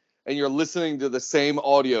audio and you're listening to the same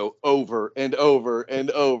audio over and over and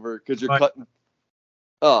over because you're cutting.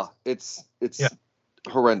 It's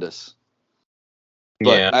horrendous.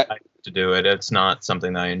 But I like to do it. It's not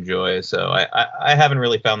something that I enjoy. So I haven't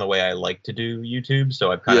really found the way I like to do YouTube.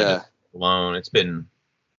 So I've kind of just alone. It's been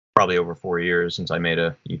probably over 4 years since I made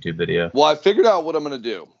a YouTube video. Well, I figured out what I'm going to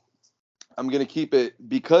do. I'm going to keep it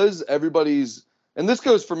because everybody's, and this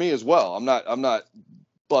goes for me as well. I'm not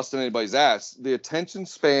busting anybody's ass. The attention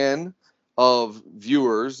span of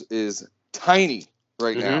viewers is tiny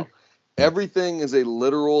right now. Everything is a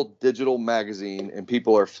literal digital magazine and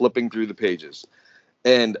people are flipping through the pages.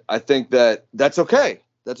 And I think that's okay.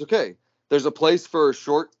 That's okay. there's a place for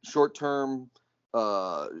short length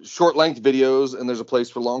videos, and there's a place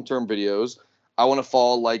for long-term videos. I want to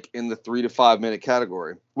fall like in the 3 to 5 minute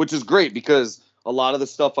category, which is great because a lot of the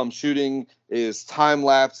stuff I'm shooting is time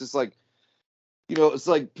lapse. It's like, it's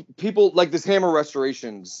like people like this Hammer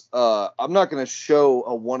Restorations. I'm not going to show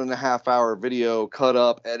a 1.5 hour video cut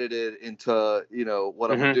up, edited into,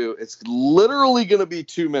 what I'm going to do. It's literally going to be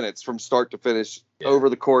 2 minutes from start to finish over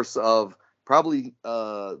the course of probably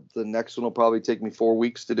the next one will probably take me 4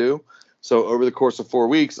 weeks to do. So over the course of 4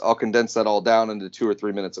 weeks, I'll condense that all down into 2 or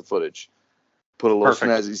 3 minutes of footage. Put a little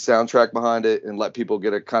snazzy soundtrack behind it and let people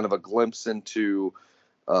get a kind of a glimpse into,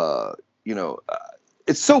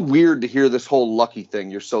 it's so weird to hear this whole lucky thing.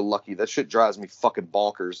 You're so lucky. That shit drives me fucking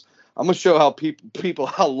bonkers. I'm going to show how people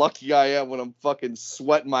how lucky I am when I'm fucking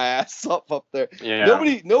sweating my ass up there. Yeah.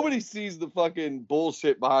 Nobody sees the fucking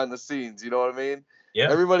bullshit behind the scenes. You know what I mean?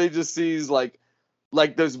 Yeah. Everybody just sees like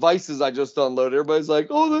those Vices I just unloaded. Everybody's like,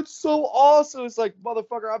 oh, that's so awesome. It's like,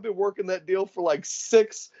 motherfucker, I've been working that deal for like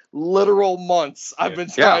 6 literal months. I've been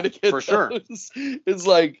trying to get for sure. It's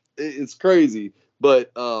like, it's crazy.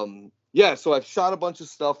 But, so I've shot a bunch of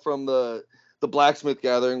stuff from the Blacksmith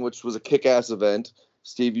Gathering, which was a kick-ass event.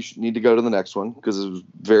 Steve, you should need to go to the next one because it was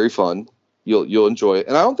very fun. You'll enjoy it.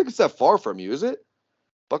 And I don't think it's that far from you, is it?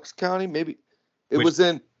 Bucks County, maybe? It was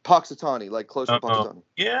in Poxitani, like close to Poxitani.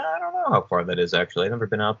 Yeah, I don't know how far that is, actually. I've never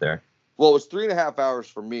been out there. Well, it was 3.5 hours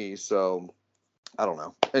for me, so I don't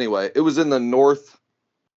know. Anyway, it was in the north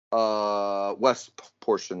west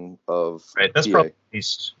portion of Right, that's PA. probably at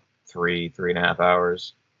least 3.5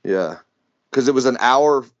 hours. Yeah, because it was an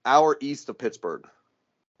hour east of Pittsburgh,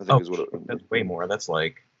 I think is what it was. That's way more. That's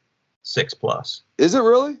like 6+. Is it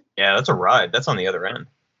really? Yeah, that's a ride. That's on the other end.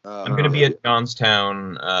 I'm going to be at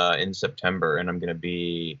Johnstown in September, and I'm going to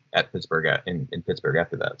be at Pittsburgh in Pittsburgh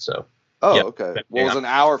after that. So. Okay. Well, it was an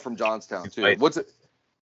hour from Johnstown too. Right. What's it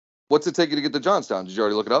take you to get to Johnstown? Did you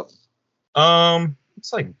already look it up?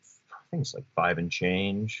 It's like, I think it's like 5 and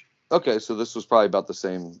change. Okay, so this was probably about the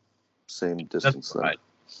same distance. That's right.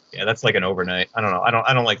 Yeah, that's like an overnight. I don't know.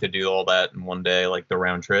 I don't like to do all that in one day, like the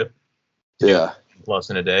round trip. Yeah. Plus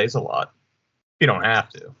in a day is a lot. You don't have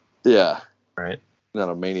to. Yeah. Right. Not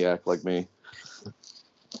a maniac like me.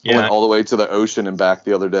 Yeah. I went all the way to the ocean and back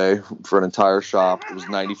the other day for an entire shop. It was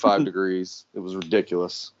 95 degrees. It was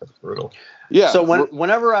ridiculous. That's brutal. Yeah. So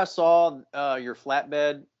whenever I saw your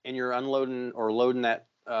flatbed and you're unloading or loading that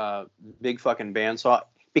big fucking bandsaw,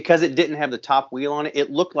 because it didn't have the top wheel on it, it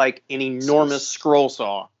looked like an enormous scroll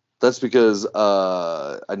saw. That's because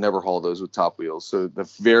I never haul those with top wheels. So the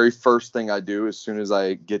very first thing I do as soon as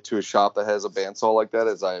I get to a shop that has a bandsaw like that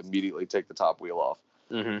is I immediately take the top wheel off.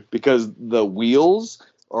 Mm-hmm. Because the wheels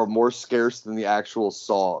are more scarce than the actual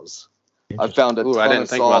saws. I found a ton of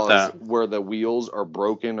saws where the wheels are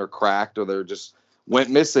broken or cracked or they're just went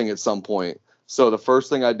missing at some point. So the first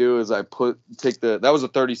thing I do is that was a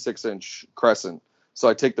 36-inch Crescent. So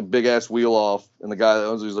I take the big ass wheel off, and the guy that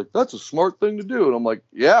owns it is like, "That's a smart thing to do." And I'm like,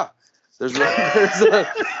 "Yeah, there's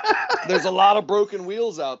a lot of broken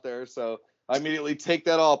wheels out there." So I immediately take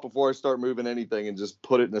that off before I start moving anything, and just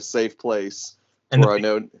put it in a safe place where I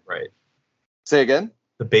know. Right. Say again.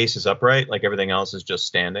 The base is upright, like everything else is just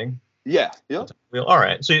standing. Yeah. Yeah. All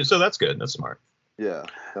right. So that's good. That's smart. Yeah.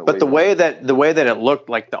 But the way that it looked,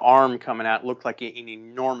 like the arm coming out, looked like an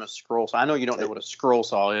enormous scroll saw. I know you don't know what a scroll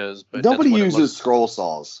saw is, but nobody uses scroll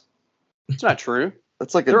saws. It's not true.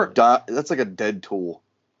 That's like that's like a dead tool.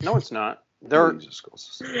 No, it's not. I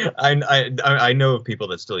know of people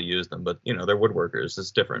that still use them, but they're woodworkers.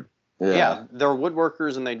 It's different. Yeah, they're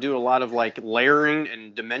woodworkers, and they do a lot of like layering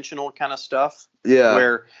and dimensional kind of stuff. Yeah.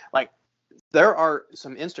 Where like there are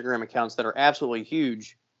some Instagram accounts that are absolutely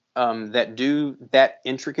huge. That do that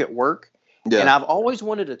intricate work. Yeah. And I've always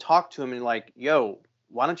wanted to talk to him and like, yo,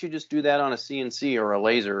 why don't you just do that on a CNC or a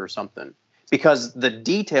laser or something? Because the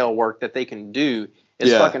detail work that they can do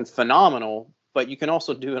is fucking phenomenal, but you can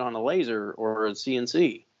also do it on a laser or a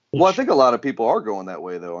CNC. Well, I think a lot of people are going that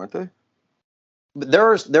way though, aren't they? But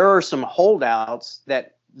there are some holdouts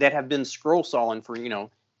that have been scroll sawing for,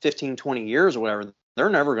 15, 20 years or whatever. They're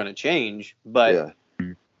never going to change. But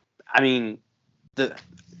I mean,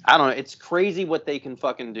 I don't know. It's crazy what they can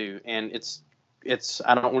fucking do, and it's.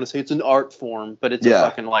 I don't want to say it's an art form, but it's a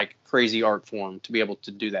fucking like crazy art form to be able to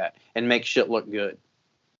do that and make shit look good.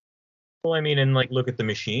 Well, I mean, and like look at the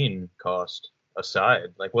machine cost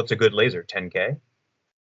aside. Like, what's a good laser? $10K.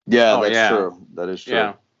 Yeah, that's true. That is true.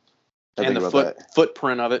 Yeah, and the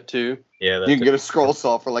footprint of it too. Yeah, you can get a scroll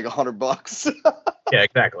saw for like $100. Yeah,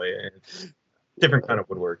 exactly. It's different kind of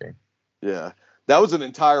woodworking. Yeah, that was an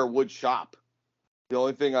entire wood shop. The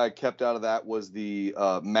only thing I kept out of that was the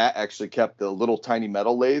Matt actually kept the little tiny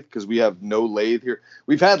metal lathe because we have no lathe here.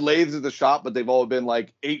 We've had lathes at the shop, but they've all been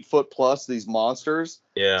like 8 foot plus, these monsters.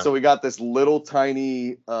 Yeah. So we got this little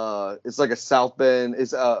tiny, it's like a South Bend,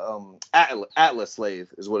 it's Atlas lathe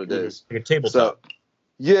is what it is. Like a tabletop. So,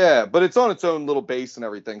 yeah, but it's on its own little base and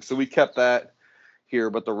everything. So we kept that here,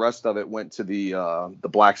 but the rest of it went to the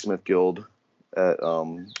blacksmith guild at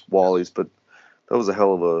Wally's. But that was a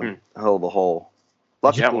hell of a haul.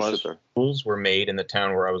 Lots of cool shit there. Tools were made in the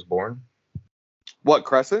town where I was born. What,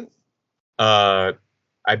 Crescent? I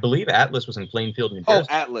believe Atlas was in Plainfield, New Jersey.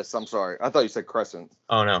 Oh, Atlas. I'm sorry. I thought you said Crescent.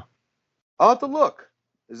 Oh, no. I'll have to look.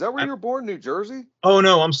 Is that where you were born, New Jersey? Oh,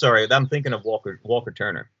 no, I'm sorry. I'm thinking of Walker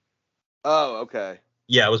Turner. Oh, okay.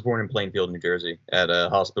 Yeah, I was born in Plainfield, New Jersey, at a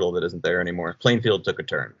hospital that isn't there anymore. Plainfield took a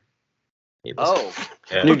turn. Oh.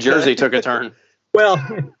 Yeah. New Jersey took a turn. Well...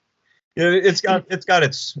 Yeah, it's got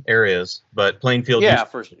its areas, but Plainfield is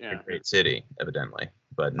a great city, evidently,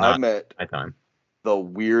 but not I met my time. The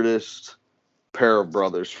weirdest pair of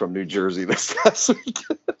brothers from New Jersey this past week.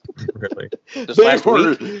 Really?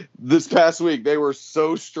 This past week, they were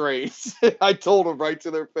so strange. I told them right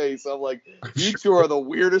to their face. I'm like, you two are the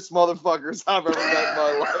weirdest motherfuckers I've ever met in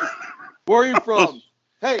my life. Where are you from?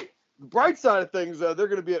 Hey, the bright side of things, they're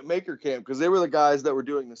going to be at Maker Camp because they were the guys that were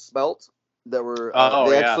doing the smelt. That were I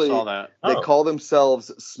saw that. They call themselves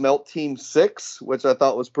Smelt Team 6, which I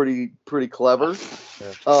thought was pretty clever.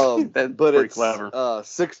 Yeah. But it's clever.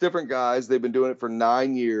 6 different guys. They've been doing it for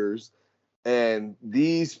 9 years, and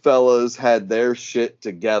these fellas had their shit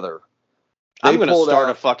together. I'm gonna start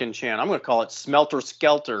a fucking chant. I'm gonna call it Smelter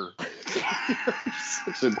Skelter. You're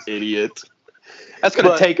such an idiot. That's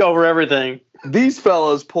gonna take over everything. These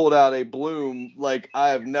fellas pulled out a bloom like I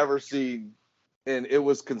have never seen. And it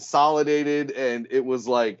was consolidated, and it was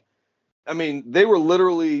like, I mean, they were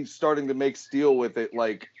literally starting to make steel with it,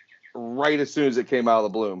 like right as soon as it came out of the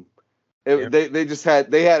bloom.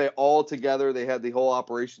 They had it all together. They had the whole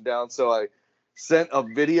operation down. So I sent a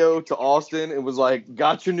video to Austin and was like,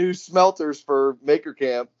 got your new smelters for Maker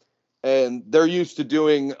Camp. And they're used to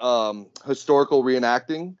doing historical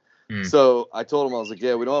reenacting. So I told them, I was like,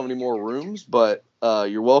 yeah, we don't have any more rooms, but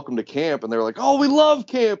you're welcome to camp. And they were like, oh, we love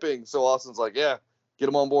camping. So Austin's like, yeah, get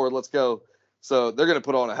them on board. Let's go. So they're going to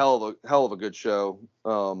put on a hell of a good show.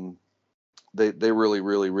 They really,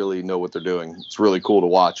 really, really know what they're doing. It's really cool to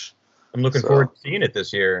watch. I'm looking forward to seeing it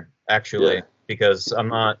this year, actually, because I'm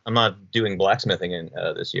not doing blacksmithing in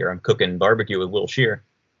this year. I'm cooking barbecue with Will Shear.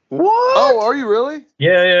 What? Oh, are you really?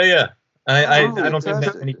 Yeah. I don't think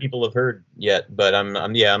that many people have heard yet, but I'm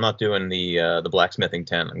not doing the blacksmithing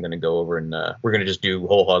tent. I'm going to go over and we're going to just do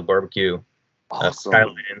whole hog barbecue,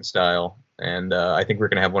 Skyline Inn style, and I think we're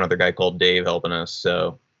going to have one other guy called Dave helping us.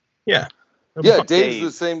 So yeah, Dave's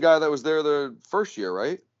the same guy that was there the first year,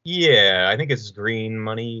 right? Yeah, I think it's Green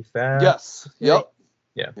Money Fab. Yes. Yep.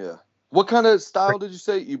 Yeah. What kind of style did you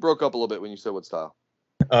say? You broke up a little bit when you said what style?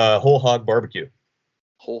 Whole hog barbecue.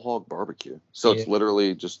 Whole hog barbecue. So it's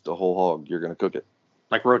literally just a whole hog. You're going to cook it.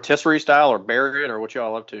 Like rotisserie style or bury it or what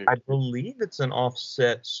y'all up to? I believe it's an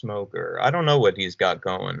offset smoker. I don't know what he's got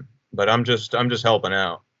going, but I'm just helping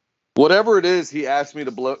out. Whatever it is, he asked me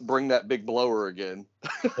to bring that big blower again.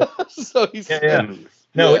 So he's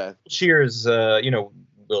No, Shear's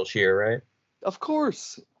Will Shear, right? Of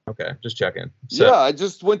course. Okay, just checking. So, yeah, I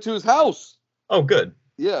just went to his house. Oh, good.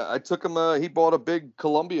 Yeah, I took him. He bought a big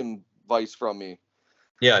Colombian vice from me.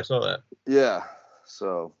 Yeah, I saw that. Yeah,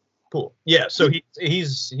 so cool. Yeah, so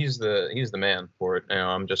he's the man for it.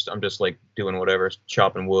 I'm just like doing whatever,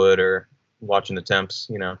 chopping wood or watching the temps.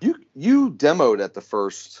 You demoed at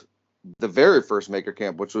the very first Maker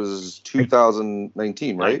Camp, which was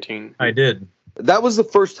 2019, right? 19. I did. That was the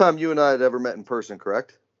first time you and I had ever met in person,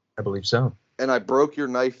 correct? I believe so. And I broke your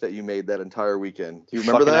knife that you made that entire weekend. Do you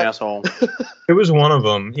remember that? Asshole. It was one of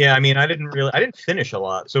them. Yeah, I mean, I didn't finish a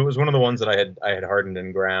lot, so it was one of the ones that I had hardened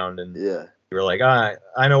and ground, and you were like, I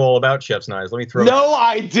know all about chef's knives. Let me throw. No,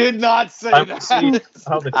 I did not say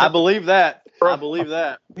that. I believe that. I believe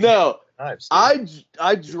that. No,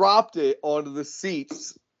 I dropped it onto the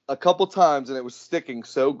seats a couple times, and it was sticking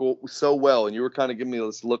so well, and you were kind of giving me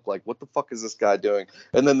this look like, what the fuck is this guy doing?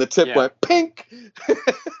 And then the tip went pink.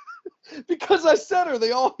 Because I said her,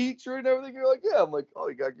 they all heat treat and everything. You're like, yeah. I'm like, oh,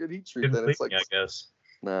 you got good heat treat. Then it's like, I guess.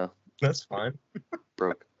 No, that's fine.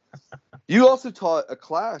 Broke. You also taught a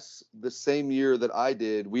class the same year that I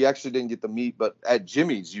did. We actually didn't get to meet, but at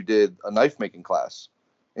Jimmy's, you did a knife making class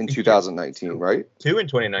in 2019, right? 2 in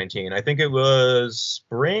 2019. I think it was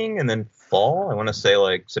spring and then fall. I want to say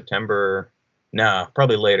like September. Nah,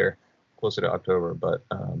 probably later, closer to October. But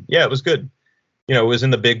yeah, it was good. It was in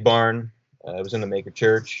the big barn. It was in the Maker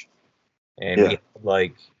Church, and we had,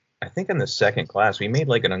 like, I think in the second class we made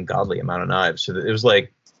like an ungodly amount of knives. So it was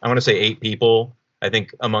like, I want to say 8 people. I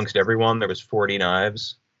think amongst everyone there was 40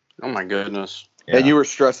 knives. Oh my goodness! Yeah. And you were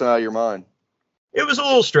stressing out of your mind. It was a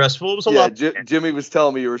little stressful. It was a lot. Jimmy was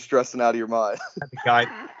telling me you were stressing out of your mind. The guy,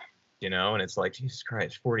 and it's like, Jesus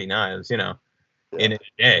Christ, 40 knives, in a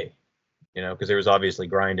day, because there was obviously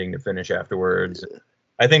grinding to finish afterwards. Yeah.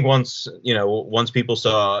 I think once people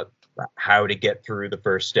saw how to get through the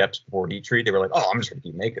first steps before heat treat, they were like, oh, I'm just going to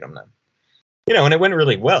keep making them then. And it went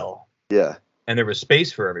really well. Yeah. And there was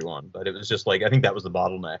space for everyone, but it was just like, I think that was the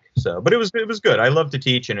bottleneck. So, but it was good. I love to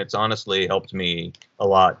teach, and it's honestly helped me a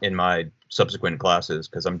lot in my subsequent classes,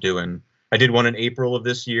 because I did one in April of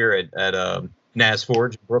this year at Naz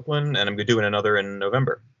Forge in Brooklyn, and I'm doing another in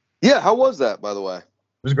November. Yeah. How was that, by the way?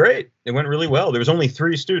 It was great. It went really well. There was only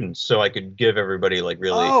 3 students, so I could give everybody like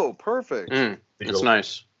really. Oh, perfect. That's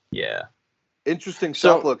nice. Yeah. Interesting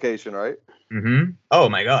shop location, right? Mm-hmm. Oh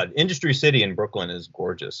my God. Industry City in Brooklyn is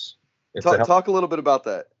gorgeous. Talk a little bit about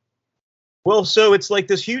that. Well, so it's like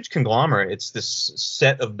this huge conglomerate. It's this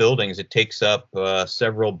set of buildings. It takes up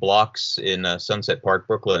several blocks in Sunset Park,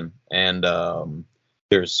 Brooklyn. And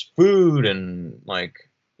there's food and like,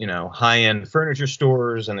 high-end furniture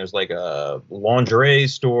stores. And there's like a lingerie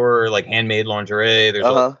store, like handmade lingerie. There's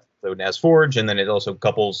also Naz Forge. And then it also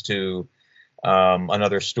couples to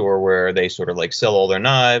another store where they sort of like sell all their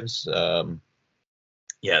knives.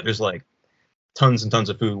 There's like tons and tons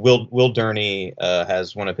of food. Will Durney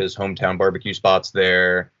has one of his hometown barbecue spots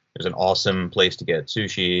there. There's an awesome place to get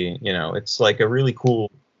sushi. It's like a really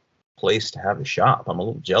cool place to have a shop. I'm a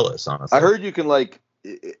little jealous, honestly. I heard you can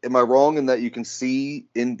am I wrong in that you can see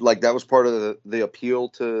in that was part of the appeal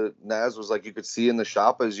to Naz, was like you could see in the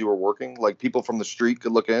shop as you were working, like people from the street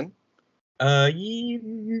could look in?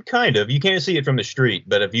 You kind of. You can't see it from the street,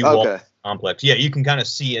 but if you walk the complex, you can kind of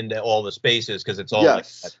see into all the spaces, because it's all like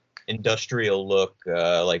that industrial look,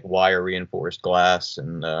 like wire reinforced glass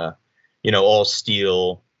and all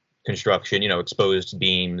steel construction, exposed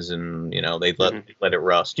beams, and they let it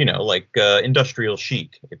rust, like industrial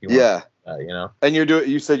chic, if you want. And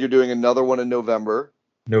you said you're doing another one in November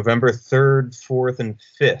 3rd, 4th, and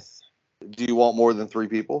 5th. Do you want more than 3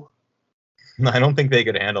 people? I don't think they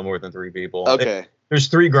could handle more than 3 people. Okay. There's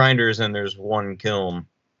 3 grinders and there's 1 kiln.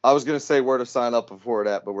 I was going to say where to sign up before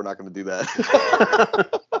that, but we're not going to do that.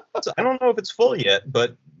 So I don't know if it's full yet,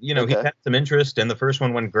 but, he had some interest, and the first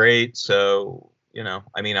one went great. So,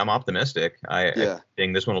 I'm optimistic. I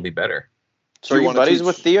think this one will be better. So are you buddies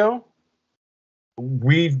with Theo?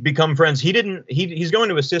 We've become friends. He's going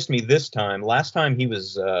to assist me this time. Last time he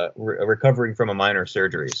was recovering from a minor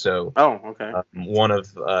surgery. So one of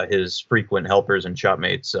his frequent helpers and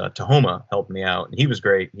shopmates, Tahoma, helped me out, and he was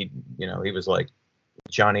great. He was like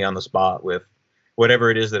Johnny on the spot with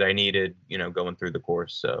whatever it is that I needed, going through the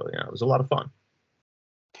course. So, it was a lot of fun.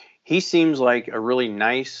 He seems like a really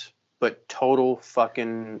nice, but total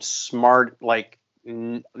fucking smart, like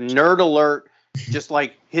nerd alert. Just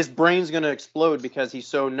like his brain's going to explode because he's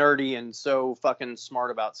so nerdy and so fucking smart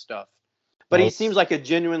about stuff. But he seems like a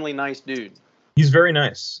genuinely nice dude. He's very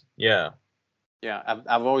nice. Yeah. Yeah.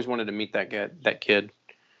 I've always wanted to meet that kid.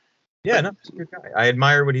 Yeah, no, he's a good guy. I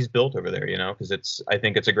admire what he's built over there, because I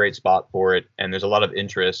think it's a great spot for it, and there's a lot of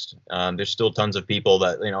interest. There's still tons of people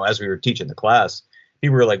that, as we were teaching the class,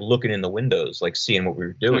 people were like looking in the windows, like seeing what we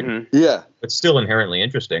were doing. Mm-hmm. Yeah. It's still inherently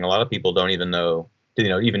interesting. A lot of people don't even know,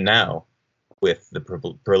 even now with the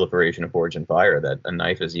proliferation of Forge and Fire, that a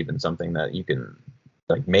knife is even something that you can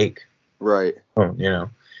like make. Right.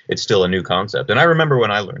 It's still a new concept. And I remember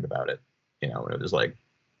when I learned about it, when it was like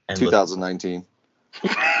 2019.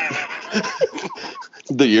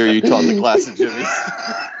 The year you taught the class at Jimmy's.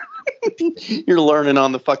 You're learning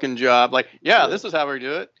on the fucking job. Like, this is how we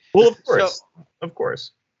do it. Well, of course. So, of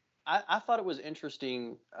course. I thought it was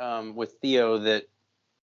interesting with Theo that,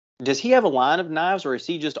 does he have a line of knives, or is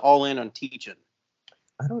he just all in on teaching?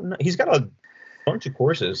 I don't know. He's got a bunch of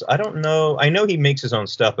courses. I don't know. I know he makes his own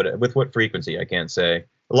stuff, but with what frequency, I can't say.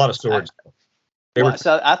 A lot of swords.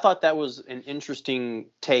 So I thought that was an interesting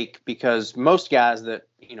take, because most guys that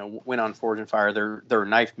went on Forge and Fire, they're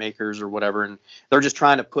knife makers or whatever, and they're just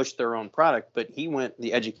trying to push their own product. But he went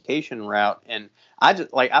the education route, and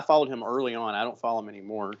I followed him early on. I don't follow him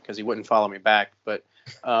anymore because he wouldn't follow me back. But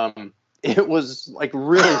it was like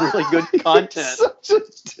really, really good content. Such a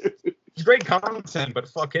dude. It's great content, but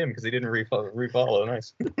fuck him because he didn't refollow.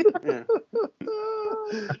 Nice. Yeah.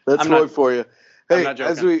 That's Roy for you. Hey,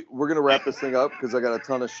 as we're gonna wrap this thing up because I got a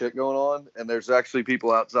ton of shit going on, and there's actually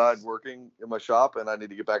people outside working in my shop, and I need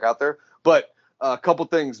to get back out there. But a couple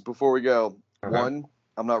things before we go. Uh-huh. One,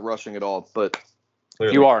 I'm not rushing at all, but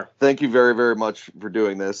Clearly. You are. thank you very, very much for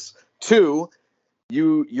doing this. 2,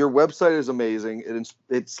 your website is amazing.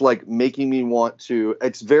 It's like making me want to.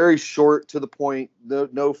 It's very short to the point.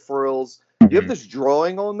 No frills. You have this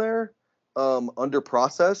drawing on there, under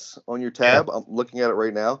process on your tab. I'm looking at it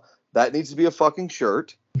right now. That needs to be a fucking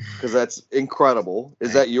shirt because that's incredible.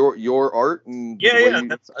 Is that your art? And Yeah.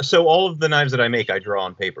 So all of the knives that I make, I draw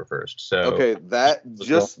on paper first. So okay,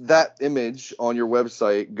 that image on your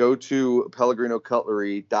website. Go to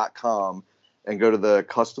PellegrinoCutlery.com and go to the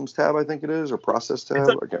customs tab, I think it is, or process tab. It's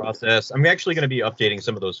a process. I'm actually going to be updating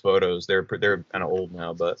some of those photos. They're kind of old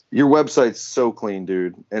now, but your website's so clean,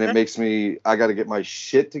 dude, and it makes me. I got to get my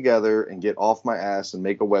shit together and get off my ass and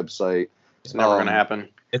make a website. It's never going to happen.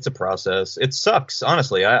 It's a process. It sucks,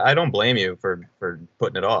 honestly. I don't blame you for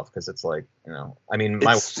putting it off because it's like, I mean,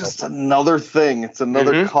 it's just another thing. It's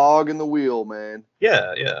another cog in the wheel, man.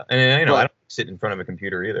 Yeah, and I don't sit in front of a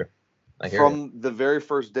computer either. From the very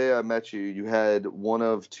first day I met you, you had one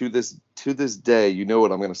of to this day, you know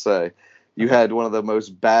what I'm gonna say. You had one of the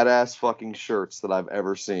most badass fucking shirts that I've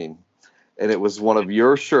ever seen. And it was one of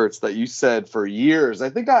your shirts that you said for years. I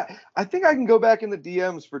think I can go back in the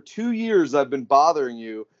DMs for 2 years. I've been bothering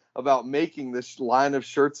you about making this line of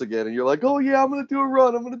shirts again. And you're like, oh yeah, I'm going to do a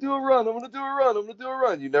run. I'm going to do a run. I'm going to do a run. I'm going to do a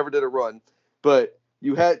run. You never did a run, but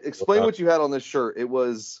explain what you had on this shirt.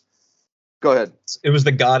 Go ahead. It was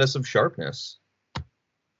the goddess of sharpness.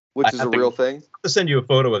 Which is a real thing. I have to send you a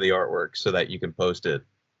photo of the artwork so that you can post it.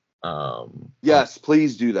 Yes,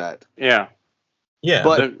 please do that. Yeah. Yeah,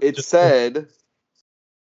 but it said.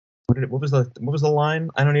 What was the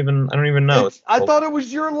line? I don't even know. I thought it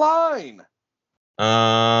was your line.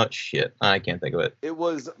 Shit, I can't think of it. It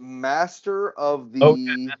was Master of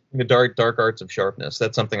the the dark arts of sharpness.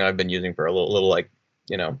 That's something I've been using for a little like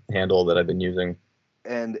handle that I've been using.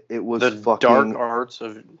 And it was the fucking dark arts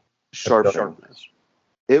of sharpness.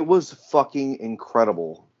 It was fucking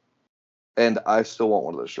incredible, and I still want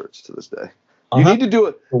one of those shirts to this day. You need to do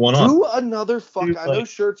it. Do another fuck. I know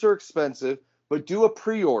shirts are expensive, but do a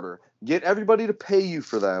pre-order. Get everybody to pay you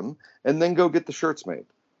for them, and then go get the shirts made.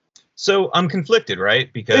 So I'm conflicted,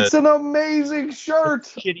 right? Because it's an amazing shirt.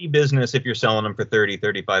 It's shitty business if you're selling them for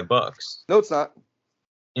 $30-$35. No, it's not.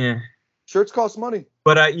 Yeah. Shirts cost money.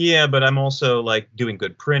 But I'm also like doing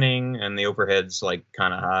good printing, and the overhead's like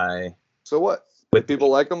kind of high. So what? If people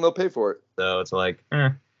like them, they'll pay for it. So it's like,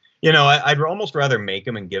 I'd almost rather make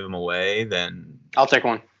them and give them away than I'll take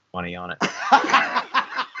one. Money on it.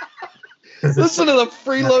 Listen to the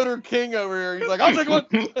freeloader king over here. He's like, I'll take one.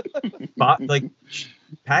 Like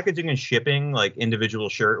packaging and shipping, like individual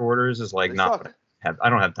shirt orders, is like I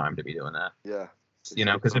don't have time to be doing that. Yeah.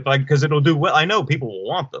 Because it'll do well. I know people will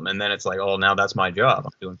want them, and then it's like, oh, now that's my job.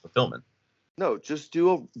 I'm doing fulfillment. No, just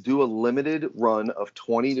do a limited run of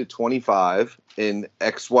 20 to 25 in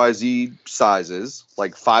XYZ sizes,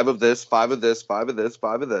 like 5 of this, 5 of this, 5 of this,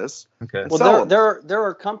 5 of this. Okay. Well, there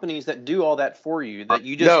are companies that do all that for you that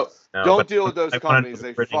you just don't deal with those companies.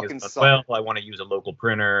 They fucking suck. Well, I want to use a local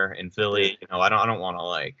printer in Philly. I don't want to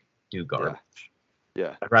like do garbage.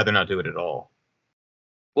 Yeah. I'd rather not do it at all.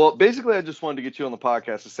 Well, basically, I just wanted to get you on the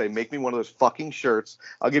podcast to say, make me one of those fucking shirts.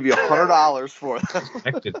 I'll give you $100 for them.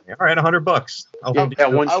 All right, $100. I'll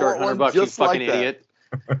one shirt, $100. You fucking idiot.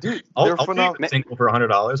 Dude, I'll take a single for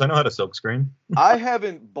 $100. I know how to silk screen. I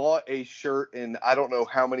haven't bought a shirt in I don't know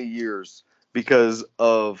how many years because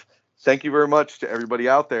of. Thank you very much to everybody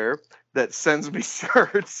out there that sends me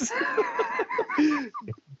shirts.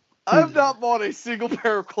 I've not bought a single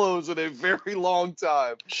pair of clothes in a very long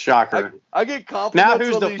time. Shocker. I get compliments. Now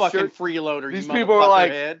who's on the these fucking shirts. freeloader? These people are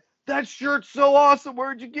like, that shirt's so awesome.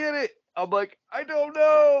 Where'd you get it? I'm like, I don't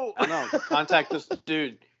know. I know. Contact this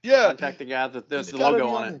dude. Yeah. Contact the guy that there's the logo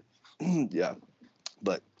on it. Yeah.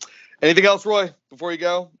 But anything else, Roy, before you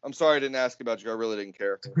go? I'm sorry I didn't ask about you. I really didn't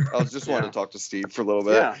care. I was just wanting to talk to Steve for a little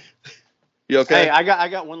bit. Yeah. You okay? Hey, I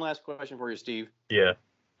got one last question for you, Steve. Yeah.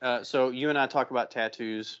 So you and I talk about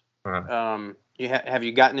tattoos. Uh-huh. Have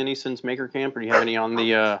you gotten any since Maker Camp, or do you have any on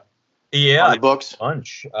the on the books? A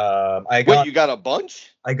bunch. Wait, you got a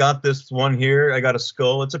bunch? I got this one here. I got a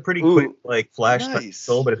skull. It's a pretty quick like flash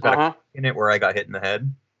skull, but it's got a in it where I got hit in the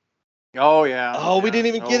head. Oh yeah. Oh, we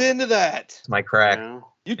didn't even get into that. It's my crack. Yeah.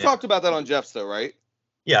 You talked about that on Jeff's though, right?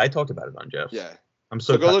 Yeah, I talked about it on Jeff's. Yeah.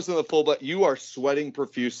 So go listen to the full. But you are sweating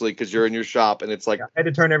profusely because you're in your shop, and it's like I had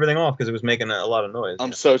to turn everything off because it was making a lot of noise.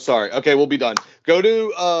 I'm so sorry. Okay, we'll be done. Go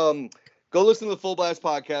listen to the Full Blast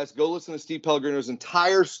podcast. Go listen to Steve Pellegrino's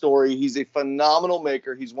entire story. He's a phenomenal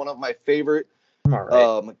maker. He's one of my favorite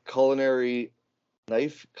culinary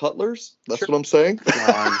knife cutlers. That's what I'm saying.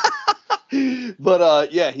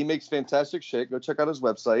 But yeah, he makes fantastic shit. Go check out his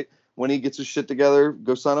website. When he gets his shit together,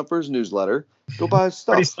 go sign up for his newsletter. Go buy his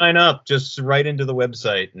stuff. Already sign up. Just write into the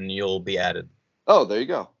website and you'll be added. Oh, there you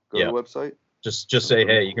go. Go to Yeah. the website. Just say,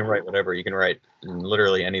 hey, you can write whatever. You can write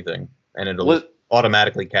literally anything, and it'll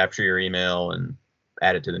automatically capture your email and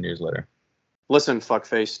add it to the newsletter. Listen,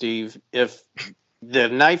 fuckface Steve, if the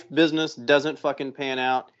knife business doesn't fucking pan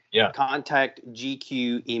out, contact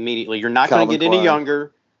GQ immediately. You're not going to get any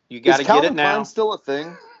younger. You got to get it now. Calvin Klein still a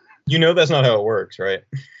thing? You know that's not how it works, right?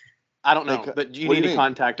 I don't know, but you need to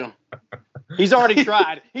contact him. He's already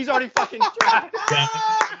tried. He's already fucking tried.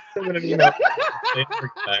 They're gonna be back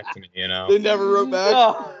to me, you know. They never wrote back.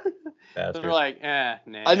 Oh. They're like, nah.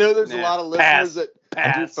 I know there's a lot of listeners that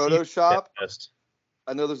do Photoshop. Pass.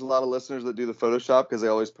 I know there's a lot of listeners that do the Photoshop because they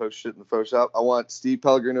always post shit in the Photoshop. I want Steve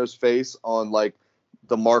Pellegrino's face on like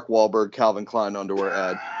the Mark Wahlberg Calvin Klein underwear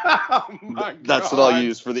ad. Oh my God. That's what I'll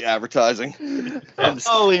use for the advertising.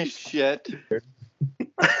 Holy shit.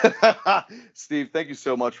 Steve, thank you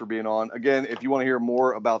so much for being on. Again, if you want to hear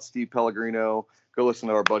more about Steve Pellegrino, go listen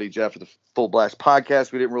to our buddy Jeff at the Full Blast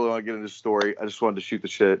podcast. We didn't really want to get into the story. I just wanted to shoot the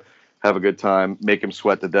shit, have a good time, make him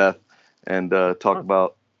sweat to death, and talk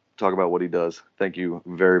about what he does. Thank you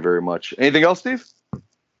very, very much. Anything else, Steve?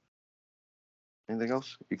 Anything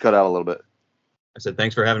else? You cut out a little bit. I said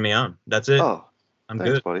thanks for having me on. That's it. Oh, I'm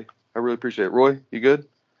thanks, good, buddy. I really appreciate it. Roy, you good?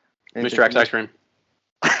 Mr. X Ice Cream.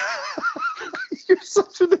 You're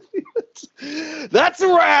such an idiot. That's a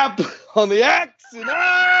wrap on the X and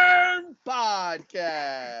Iron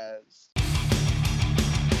podcast.